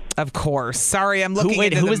 Of course. Sorry, I'm looking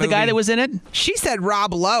into who was the guy that was in it? She said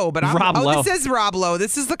Rob Lowe, but Rob Lowe. This is Rob Lowe.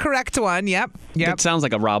 This is the correct one. Yep. It sounds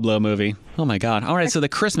like a Rob Lowe movie. Oh my God! All right, so the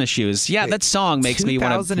Christmas shoes. Yeah, that song makes me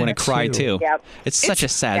want to cry too. Yep. It's such a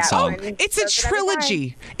sad song. It's a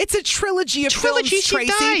trilogy. It's a trilogy of films. She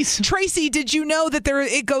dies. Tracy, did you know that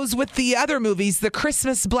it goes with the other movies, The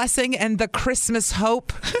Christmas Blessing and The Christmas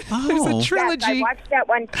Hope? There's a trilogy. Yes, I watched that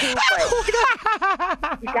one too.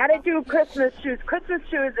 But you got to do Christmas Shoes. Christmas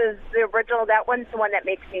Shoes is the original. That one's the one that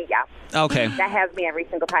makes me Okay. That has me every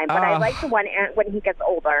single time. But I like the one when he gets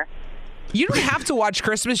older. You don't have to watch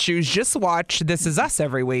Christmas Shoes. Just watch This Is Us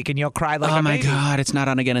every week, and you'll cry like a baby. Oh, my God. It's not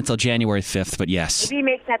on again until January 5th, but yes. Maybe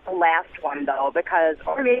make that the last one, though,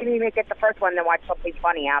 or maybe make it the first one, then watch something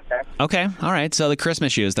funny after. Okay. All right. So the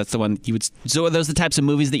Christmas Shoes, that's the one you would... So are those the types of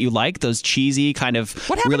movies that you like? Those cheesy kind of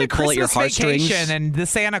really pull at your heartstrings? Vacation and The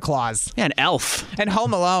Santa Claus. Yeah, and Elf. And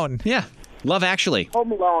Home Alone. Yeah. Love Actually.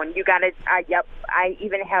 Home Alone. You got to... Yep. I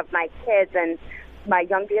even have my kids, and my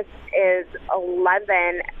youngest is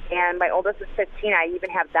 11, and my oldest is 15. I even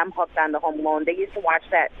have them hooked on the Home Alone. They used to watch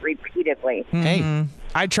that repeatedly. Hey.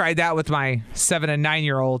 I tried that with my 7 and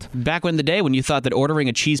 9-year-old. Back in the day when you thought that ordering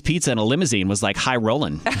a cheese pizza in a limousine was like high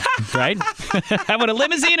rolling, right? I want a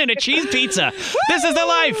limousine and a cheese pizza. This is the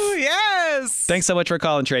life. Yes. Thanks so much for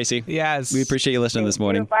calling, Tracy. Yes. We appreciate you listening this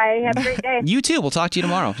morning. Bye. Have a great day. You too. We'll talk to you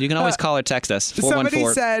tomorrow. You can always call or text us. Somebody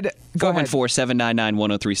said,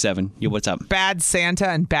 414-799-1037. What's up? Bad Santa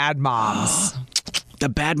and Bad Moms. The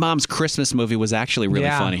Bad Moms Christmas movie was actually really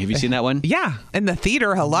funny. Have you seen that one? Yeah. In the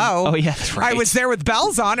theater. Hello. Oh, yeah, that's right. I was there with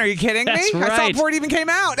bells on. Are you kidding me? That's I saw it right. before it even came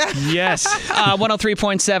out. Yes.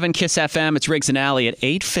 103.7 KISS FM. It's Riggs and Alley at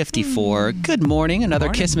 8:54. Good morning. Another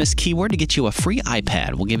Kissmas keyword to get you a free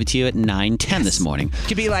iPad. We'll give it to you at 9:10 this morning.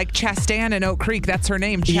 Could be like Chastain in Oak Creek. That's her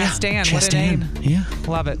name. Chastain. Yeah, What a name. Yeah.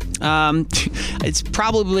 Love it. It's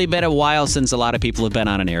probably been a while since a lot of people have been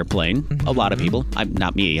on an airplane. A lot of people.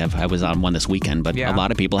 Not me. I was on one this weekend, but a lot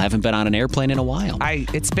of people haven't been on an airplane in a while.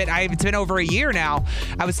 It's been over a year now.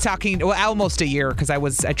 I was talking, almost a year, because I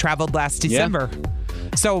traveled last December.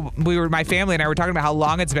 So my family and I were talking about how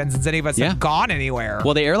long it's been since any of us have gone anywhere.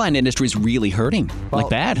 Well, the airline industry is really hurting, like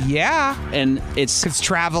bad. Yeah. And it's... Because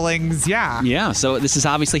traveling's, Yeah, so this is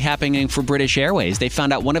obviously happening for British Airways. They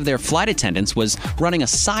found out one of their flight attendants was running a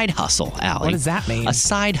side hustle, Allie. What does that mean? A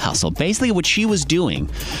side hustle. Basically what she was doing,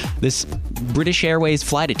 this British Airways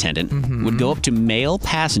flight attendant would go up to male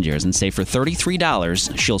passengers and say for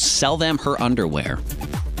 $33, she'll sell them her underwear.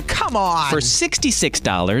 Come on. For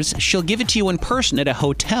 $66, she'll give it to you in person at a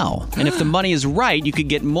hotel. And if the money is right, you could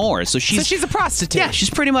get more. So she's a prostitute. Yeah, she's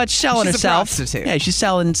pretty much selling herself. She's a prostitute. Yeah, she's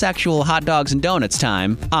selling sexual hot dogs and donuts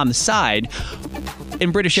time on the side.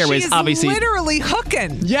 In British Airways, She's obviously. literally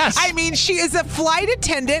hooking. Yes. I mean, she is a flight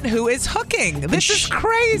attendant who is hooking. This is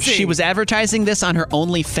crazy. She was advertising this on her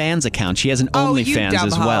OnlyFans account. She has an OnlyFans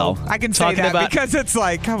as well. I can say that because it's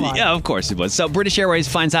like, come on. Yeah, of course it was. So British Airways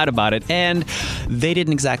finds out about it, and they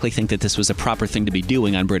didn't exactly think that this was a proper thing to be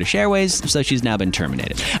doing on British Airways, so she's now been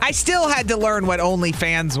terminated. I still had to learn what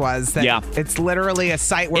OnlyFans was. It's literally a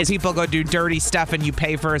site where people go do dirty stuff and you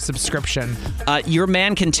pay for a subscription. Your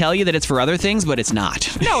man can tell you that it's for other things, but it's not.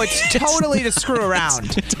 No, it's totally to screw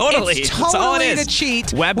around. Totally. It's That's all it totally is. to cheat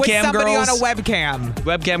Webcam with somebody girls. on a webcam.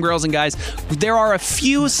 Webcam girls and guys. There are a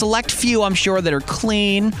select few, I'm sure, that are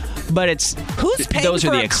clean, but Who's paying those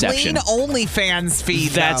for are the a exception. clean OnlyFans fee,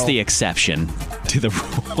 That's though? the exception to the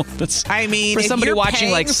rule. I mean, for if somebody you're watching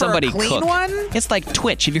paying like for somebody a clean cook. one? It's like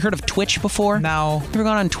Twitch. Have you heard of Twitch before? No. Ever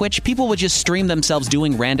gone on Twitch? People would just stream themselves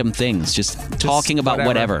doing random things, just talking about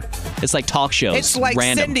whatever. It's like talk shows. It's like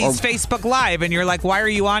random. Cindy's Facebook Live, and you're like, why are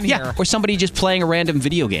you on here? Yeah, or somebody just playing a random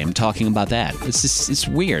video game talking about that. It's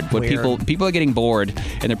weird. But people are getting bored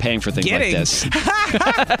and they're paying for things like this.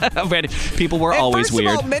 People were always first weird.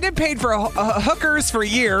 First of all, men have paid for hookers for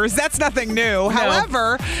years. That's nothing new.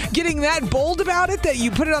 However, getting that bold about it that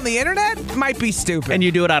you put it on the internet might be stupid. And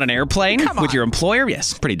you do it on an airplane with your employer?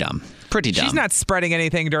 Yes, pretty dumb. Pretty dumb. She's not spreading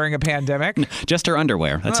anything during a pandemic. Just her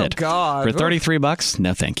underwear. That's it. God. For $33,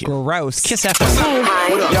 no thank you. Gross. Kiss FM.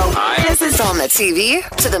 Hi. This is on the TV,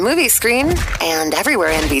 to the movie screen, and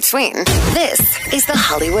everywhere in between. This is the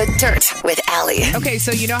Hollywood Dirt with Allie. Okay,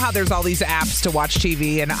 so you know how there's all these apps to watch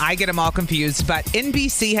TV, and I get them all confused, but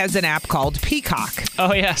NBC has an app called Peacock.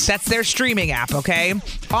 Oh, yes. That's their streaming app, okay?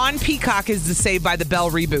 On Peacock is the Saved by the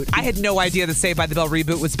Bell reboot. I had no idea the Saved by the Bell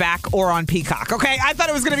reboot was back or on Peacock, okay? I thought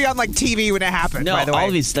it was going to be on, like, TV when it happened, No, by the way. all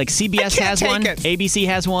of these, like CBS has one, ABC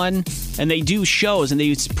has one, and they do shows, and they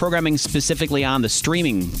use programming specifically on the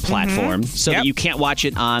streaming platform so that you can't watch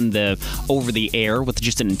it on the over-the-air with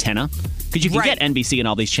just an antenna. Because you can get NBC and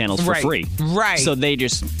all these channels for free. Right. So they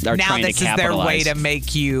just are trying to capitalize. Now this is their way to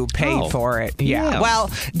make you pay for it. Yeah. Well,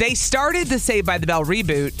 they started the Saved by the Bell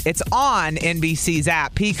reboot. It's on NBC's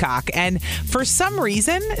app, Peacock. And for some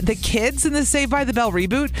reason, the kids in the Saved by the Bell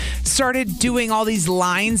reboot started doing all these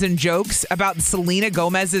lines and jokes about Selena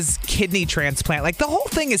Gomez's kidney transplant. Like, the whole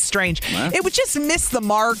thing is strange. What? It would just miss the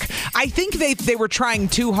mark. I think they were trying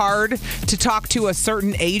too hard to talk to a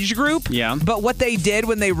certain age group. Yeah. But what they did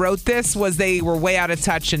when they wrote this was they were way out of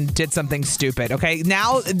touch and did something stupid. Okay,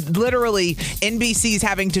 now literally NBC's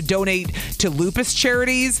having to donate to lupus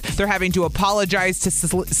charities. They're having to apologize to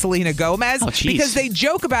Selena Gomez because they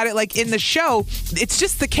joke about it. Like, in the show, it's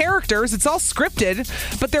just the characters, it's all scripted,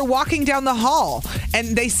 but they're walking down the hall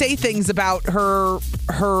and they say things about her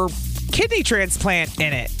kidney transplant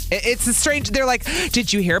in it. It's a strange. They're like,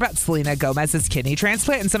 did you hear about Selena Gomez's kidney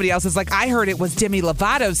transplant? And somebody else is like, I heard it was Demi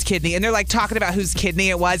Lovato's kidney. And they're like talking about whose kidney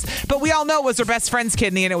it was. But we all know it was her best friend's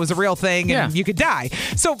kidney and it was a real thing and you could die.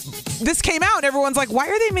 So this came out and everyone's like, why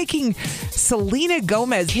are they making Selena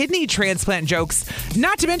Gomez kidney transplant jokes?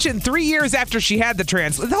 Not to mention 3 years after she had the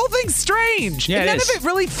transplant. The whole thing's strange. Yeah, none of it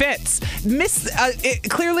really fits.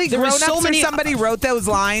 Clearly grown-ups or somebody wrote those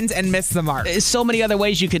lines and missed the mark. So many other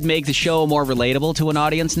ways you could make the show more relatable to an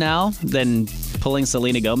audience now than pulling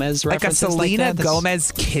Selena Gomez references. Like a Selena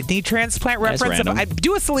Gomez kidney transplant reference. I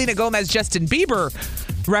do a Selena Gomez Justin Bieber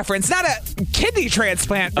reference, not a kidney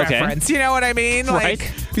transplant reference. You know what I mean? Right.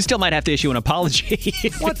 Like, we still might have to issue an apology.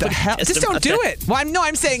 What the hell? Just don't do it. Well,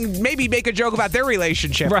 I'm saying maybe make a joke about their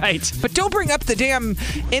relationship. Right. But don't bring up the damn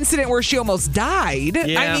incident where she almost died.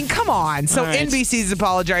 Yeah. I mean, come on. So NBC's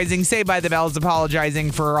apologizing. Saved by the Bell's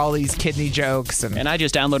apologizing for all these kidney jokes. And I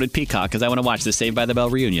just downloaded Peacock because I want to watch the Saved by the Bell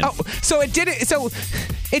reunion. Oh, so it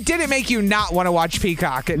didn't make you not want to watch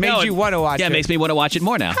Peacock. It made you want to watch it. Yeah, it makes me want to watch it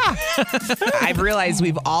more now. I've realized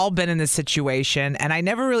we've all been in this situation, and I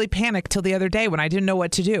never really panicked till the other day when I didn't know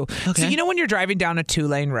what to do. Okay. So you know when you're driving down a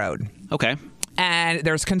 2-lane road? Okay. And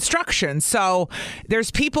there's construction. So there's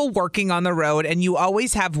people working on the road, and you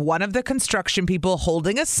always have one of the construction people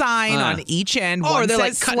holding a sign on each end. Or they're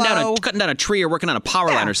like cutting down a tree or working on a power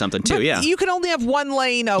line or something too. But you can only have one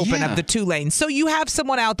lane open of the 2 lanes. So you have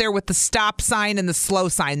someone out there with the stop sign and the slow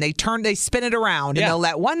sign. They spin it around and they'll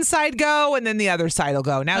let one side go and then the other side will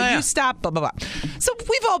go. Now you stop, blah, blah, blah. So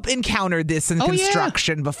we've all encountered this in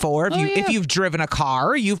construction before. If you've driven a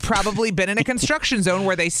car, you've probably been in a construction zone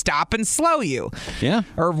where they stop and slow you. Yeah.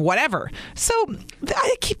 Or whatever. So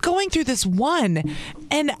I keep going through this one,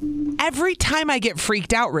 and every time I get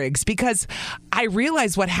freaked out, Riggs, because I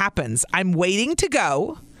realize what happens. I'm waiting to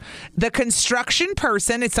go. The construction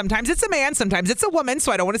person, sometimes it's a man, sometimes it's a woman,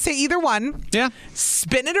 so I don't want to say either one. Yeah.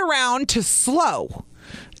 Spin it around to slow.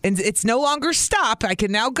 And it's no longer stop. I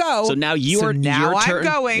can now go. So now your turn. I'm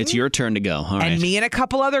going. It's your turn to go. All right. And me and a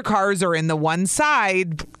couple other cars are in the one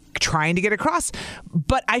side trying to get across,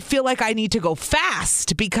 but I feel like I need to go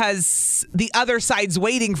fast because the other side's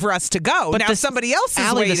waiting for us to go. But now somebody else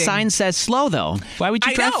is waiting. The sign says slow, though. Why would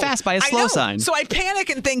you drive fast by a slow sign? So I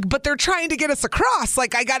panic and think, but they're trying to get us across.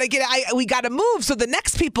 Like, we got to move so the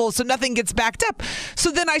next people, so nothing gets backed up.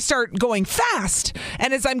 So then I start going fast.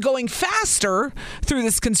 And as I'm going faster through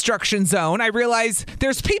this construction zone, I realize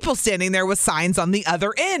there's people standing there with signs on the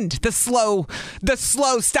other end. The slow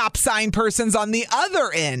stop sign person's on the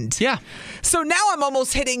other end. Yeah. So now I'm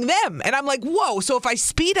almost hitting them. And I'm like, whoa. So if I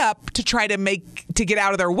speed up to try to get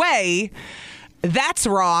out of their way, that's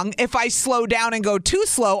wrong. If I slow down and go too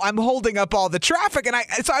slow, I'm holding up all the traffic. And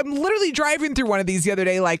so I'm literally driving through one of these the other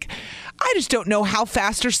day like, I just don't know how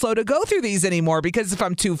fast or slow to go through these anymore, because if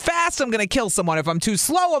I'm too fast, I'm going to kill someone. If I'm too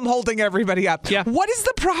slow, I'm holding everybody up. Yeah. What is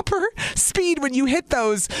the proper speed when you hit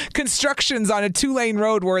those constructions on a 2-lane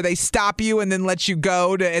road where they stop you and then let you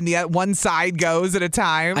go and the one side goes at a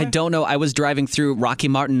time? I don't know. I was driving through Rocky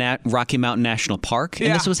Mountain National Park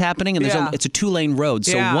and this was happening, and it's a 2-lane road.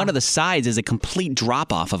 So one of the sides is a complete complete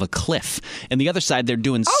drop off of a cliff, and the other side they're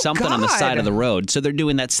doing something on the God. side of the road. So they're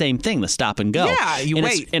doing that same thing, the stop and go. Yeah, you and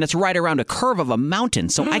wait. and it's right around a curve of a mountain,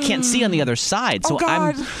 so I can't see on the other side. So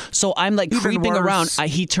God. I'm like Even creeping around.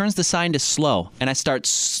 worse. He turns the sign to slow, and I start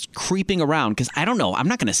creeping around because I don't know. I'm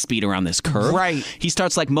not going to speed around this curve. Right. He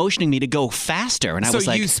starts like motioning me to go faster, and I So was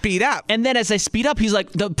like, you speed up. And then as I speed up, he's like,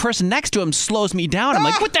 the person next to him slows me down. I'm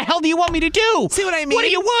like, what the hell do you want me to do? See what I mean? What do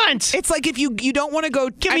you want? It's like if you don't want to go.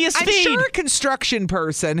 Give me a I'm speed. sure a construction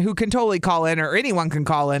person who can totally call in, or anyone can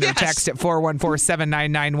call in or text at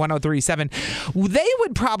 414-799-1037. They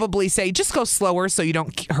would probably say, just go slower so you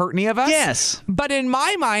don't hurt any of us. Yes. But in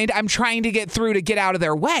my mind, I'm trying to get through to get out of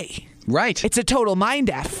their way. Right. It's a total mind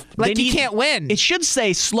F. Like you can't win. It should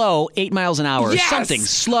say slow 8 miles an hour Yes. or something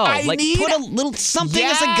slow. I Like need- put a little something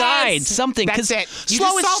as a Yes. guide, something. That's 'cause it. You Slow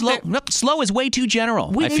just is solved slow. it. Nope, slow is way too general.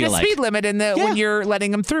 We I need feel a like. speed limit in the when you're letting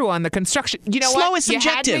them through on the construction. You know Slow what? is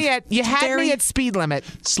subjective. You had Very- me at speed limit.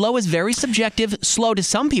 Slow is very subjective. Slow to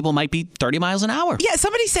some people might be 30 miles an hour. Yeah,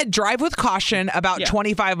 somebody said drive with caution about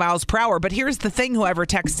 25 miles per hour. But here's the thing: whoever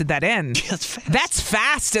texted that in, That's fast. that's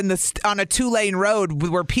fast on a 2-lane road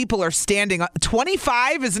where people are standing.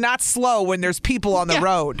 25 is not slow when there's people on the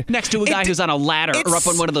road Next to a guy who's on a ladder or up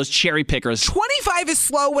on one of those cherry pickers. 25 is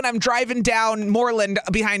slow when I'm driving down Moreland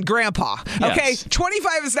behind Grandpa. Okay, Yes.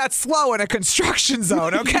 25 is not slow in a construction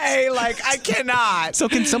zone. Okay, like I cannot. So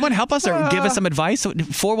can someone help us or give us some advice?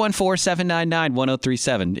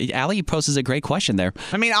 414-799-1037. Allie poses a great question there.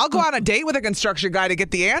 I mean, I'll go on a date with a construction guy to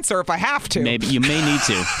get the answer if I have to. Maybe you may need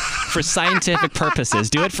to for scientific purposes.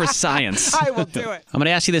 Do it for science. I will do it. I'm going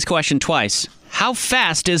to ask you this question twice. How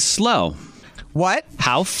fast is slow? What?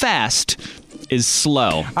 How fast is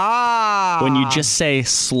slow? Ah. When you just say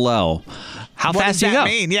slow. How What fast does do you that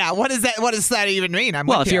go? mean? Yeah, what does that even mean? I'm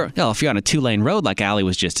Well, with if you. you're on a 2-lane road like Allie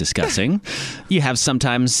was just discussing, you have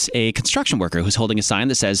sometimes a construction worker who's holding a sign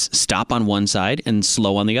that says stop on one side and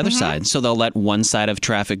slow on the other side. So they'll let one side of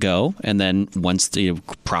traffic go, and then once the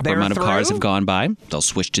proper They're amount of cars through? have gone by, they'll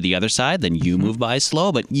switch to the other side. Then you move by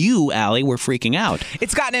slow. But you, Allie, were freaking out.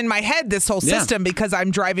 It's gotten in my head, this whole Yeah. system, because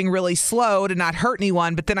I'm driving really slow to not hurt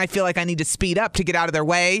anyone, but then I feel like I need to speed up to get out of their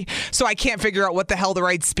way. So I can't figure out what the hell the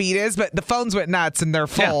right speed is, but the phones went nuts and they're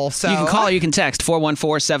full. So You can call or you can text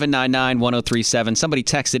 414-799-1037. Somebody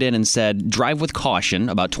texted in and said, drive with caution,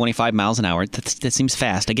 about 25 miles an hour. That seems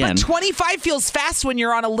fast. Again, But 25 feels fast when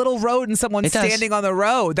you're on a little road and someone's It does. standing on the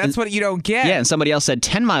road. That's what you don't get. yeah, and somebody else said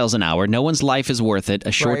 10 miles an hour. No one's life is worth it.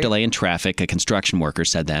 A short Right. delay in traffic. A construction worker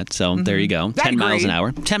said that. So there you go. I 10 miles an agree.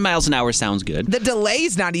 hour. 10 miles an hour sounds good. The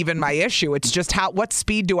delay's not even my issue. It's just what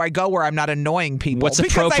speed do I go where I'm not annoying people? What's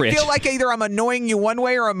because appropriate? I feel like either I'm annoying you one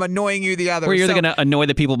way or I'm annoying you the other. Or you're either So- going to annoy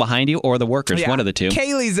the people behind you or the workers. Yeah. One of the two.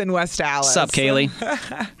 Kaylee's in West Allis. What's up, Kaylee?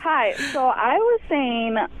 Hi. So I was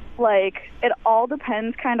saying, like, it all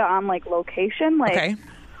depends kind of on, like, location. Like, Okay.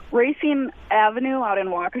 Racing Avenue out in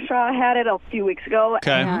Waukesha had it a few weeks ago,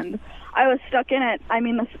 Okay. and I was stuck in it. I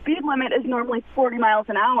mean, the speed limit is normally 40 miles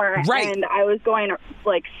an hour, Right. and I was going,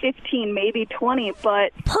 like, 15, maybe 20,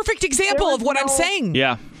 but Perfect example There of what was I'm no- saying.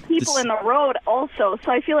 Yeah. people in the road also.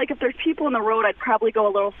 So I feel like if there's people in the road, I'd probably go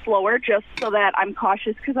a little slower just so that I'm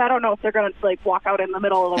cautious, because I don't know if they're going to, like, walk out in the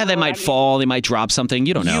middle of the Yeah, road. they might fall. They might drop something.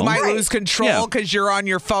 You don't know. You might Right. lose control Yeah. because you're on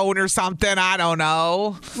your phone or something. I don't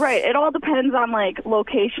know. Right. It all depends on, like,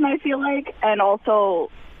 location, I feel like, and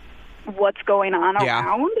also what's going on Yeah.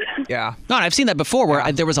 around. Yeah. No, and I've seen that before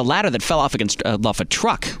where there was a ladder that fell off off a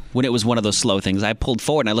truck when it was one of those slow things. I pulled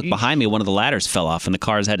forward and I looked behind me, one of the ladders fell off and the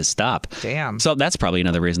cars had to stop. Damn. So that's probably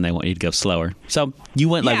another reason they want you to go slower. So you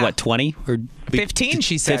went like Yeah. what, 20 or 15,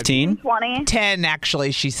 she said. 15? 20. 10,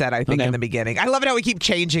 actually, she said, I think, Okay. in the beginning. I love it how we keep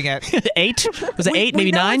changing it. 8? Was it 8, we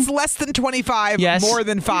maybe know 9? It's less than 25, Yes. more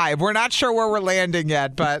than 5. We're not sure where we're landing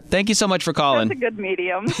yet, but Thank you so much for That's a calling. good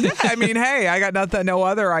medium. I mean, hey, I got no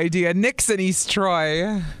other idea. Nick's in East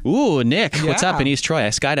Troy. Ooh, Nick, what's Yeah. up in East Troy? I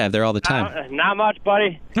skydive there all the time. Not much,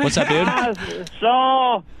 buddy. What's up, dude?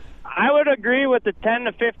 So I would agree with the 10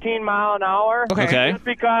 to 15 mile an hour. Okay. Just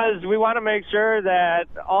because we want to make sure that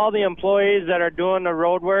all the employees that are doing the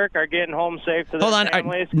road work are getting home safe to their Hold on.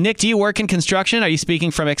 families. Nick, do you work in construction? Are you speaking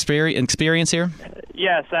from experience here?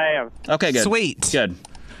 Yes, I am. Okay, good. Sweet. Good.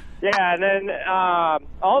 Yeah, and then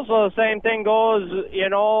also the same thing goes,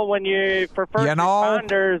 when you for first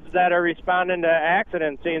responders that are responding to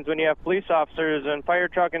accident scenes, when you have police officers and fire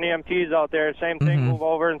truck and EMTs out there, same thing, move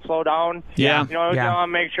over and slow down. Yeah. We want to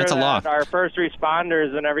make sure That's a law. that our first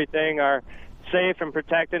responders and everything are safe and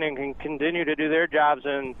protected and can continue to do their jobs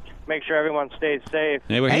and make sure everyone stays safe.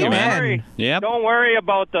 Hey, we're here, man. Yep. Don't worry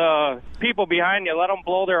about the people behind you. Let them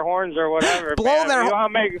blow their horns or whatever. We want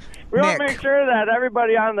to make sure that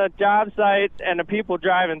everybody on the job site and the people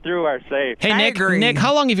driving through are safe. Hey, Nick,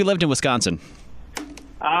 how long have you lived in Wisconsin?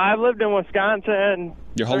 I've lived in Wisconsin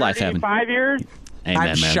your whole life, haven't you? 5 years. Amen, I'm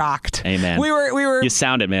man. shocked. Amen. We were. You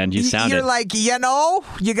sound it, man. You sound it. You're like,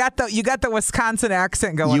 you got the Wisconsin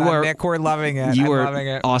accent going on, Nick. We're loving it. I'm loving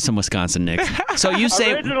it. Awesome, Wisconsin, Nick. So you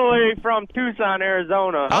say originally from Tucson,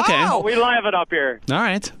 Arizona. Okay. Oh, we live it up here. All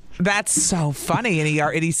right. That's so funny,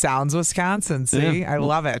 and he sounds Wisconsin. See, Yeah. I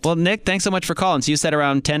love it. Well, Nick, thanks so much for calling. So you said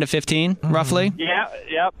around 10 to 15, roughly? Yeah,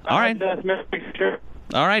 yep. All right. Sure.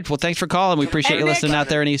 All right. Well, thanks for calling. We appreciate you listening out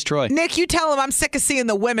there in East Troy. Nick, you tell him I'm sick of seeing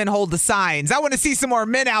the women hold the signs. I want to see some more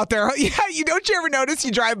men out there. Yeah, don't you ever notice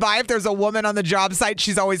you drive by, if there's a woman on the job site,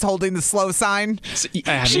 she's always holding the slow sign?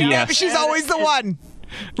 She's always the one.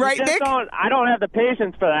 Right, Nick? I don't have the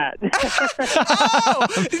patience for that.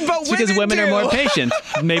 But because women are more patient.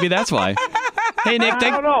 Maybe that's why. Hey, Nick.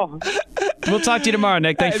 I don't know. We'll talk to you tomorrow,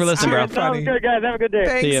 Nick. Thanks for listening, bro. Sounds good, guys. Have a good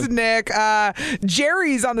day. Thanks, Nick.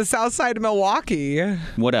 Jerry's on the south side of Milwaukee.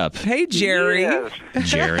 What up? Hey, Jerry. Yes.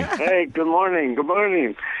 Jerry. Hey, good morning. Good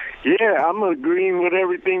morning. Yeah, I'm agreeing with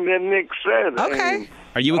everything that Nick said. Okay.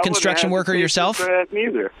 Are you a construction worker yourself? For that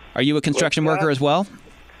neither. Are you a construction worker as well?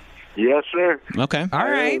 Yes, sir. Okay. All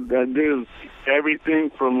right. I do everything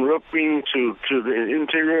from roofing to the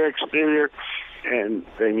interior, exterior, and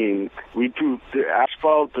I mean, we do the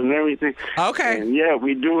asphalt and everything. Okay. And yeah,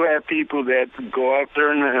 we do have people that go out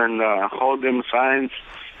there and hold them signs.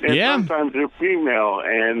 And sometimes they're female,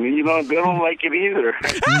 and, they don't like it either.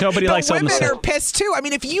 Nobody likes women women are pissed, too. I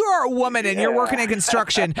mean, if you are a woman and you're working in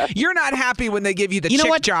construction, you're not happy when they give you the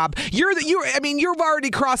chick job. You've already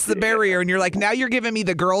crossed the barrier, and you're like, now you're giving me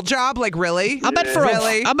the girl job? Like, really? I bet for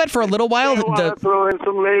a little while. They want to throw in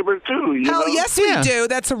some labor, too. Hell, yes, we do.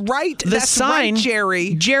 That's right. The sign, right,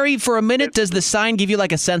 Jerry. Jerry, for a minute, does the sign give you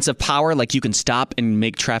like a sense of power? Like you can stop and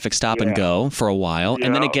make traffic stop and go for a while,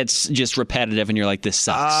 and then it gets just repetitive, and you're like, this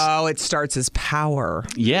sucks. Oh, it starts as power.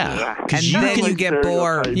 Yeah. And then you get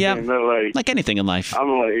bored. Yeah. Like anything in life. I'm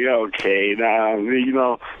like, okay, now,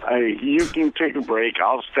 you can take a break.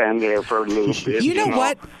 I'll stand there for a little bit. You know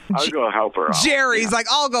what? I'll go help her out. Jerry's like,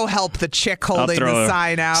 I'll go help the chick holding the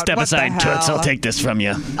sign out. Step what aside, Toots. I'll take this from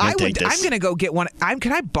you. I'm going to go get one.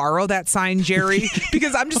 Can I borrow that sign, Jerry?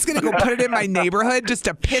 Because I'm just going to go put it in my neighborhood just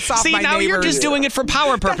to piss off my neighbors. See, now you're just doing it for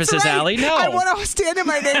power purposes, Allie. No. I want to stand in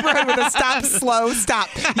my neighborhood with a stop, slow, stop.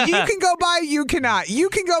 You can go by, you cannot. You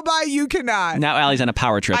can go by, you cannot. Now Allie's on a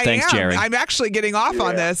power trip. Thanks, Jerry. I'm actually getting off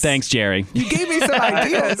on this. Thanks, Jerry. You gave me some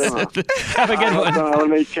ideas. Have a good one.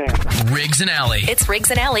 Riggs and Alley. It's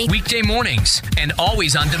Riggs and Alley. Weekday mornings and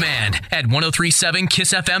always on demand at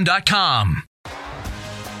 1037kissfm.com.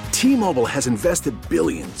 T-Mobile has invested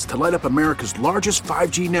billions to light up America's largest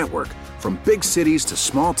 5G network, from big cities to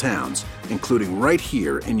small towns, including right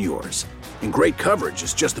here in yours. And great coverage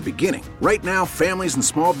is just the beginning. Right now, families and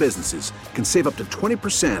small businesses can save up to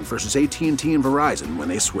 20% versus AT&T and Verizon when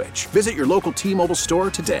they switch. Visit your local T-Mobile store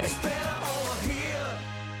today.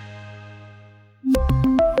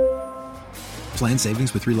 Plan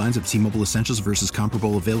savings with 3 lines of T-Mobile Essentials versus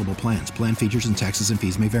comparable available plans. Plan features and taxes and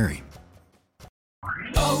fees may vary.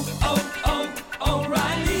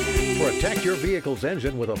 Protect your vehicle's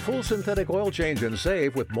engine with a full synthetic oil change and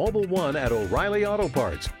save with Mobil 1 at O'Reilly Auto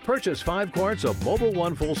Parts. Purchase 5 quarts of Mobil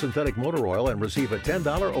 1 full synthetic motor oil and receive a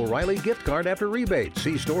 $10 O'Reilly gift card after rebate.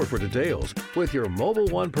 See store for details. With your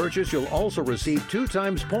Mobil 1 purchase, you'll also receive 2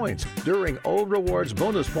 times points during O Rewards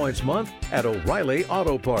Bonus Points Month at O'Reilly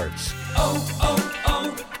Auto Parts.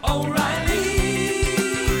 O'Reilly.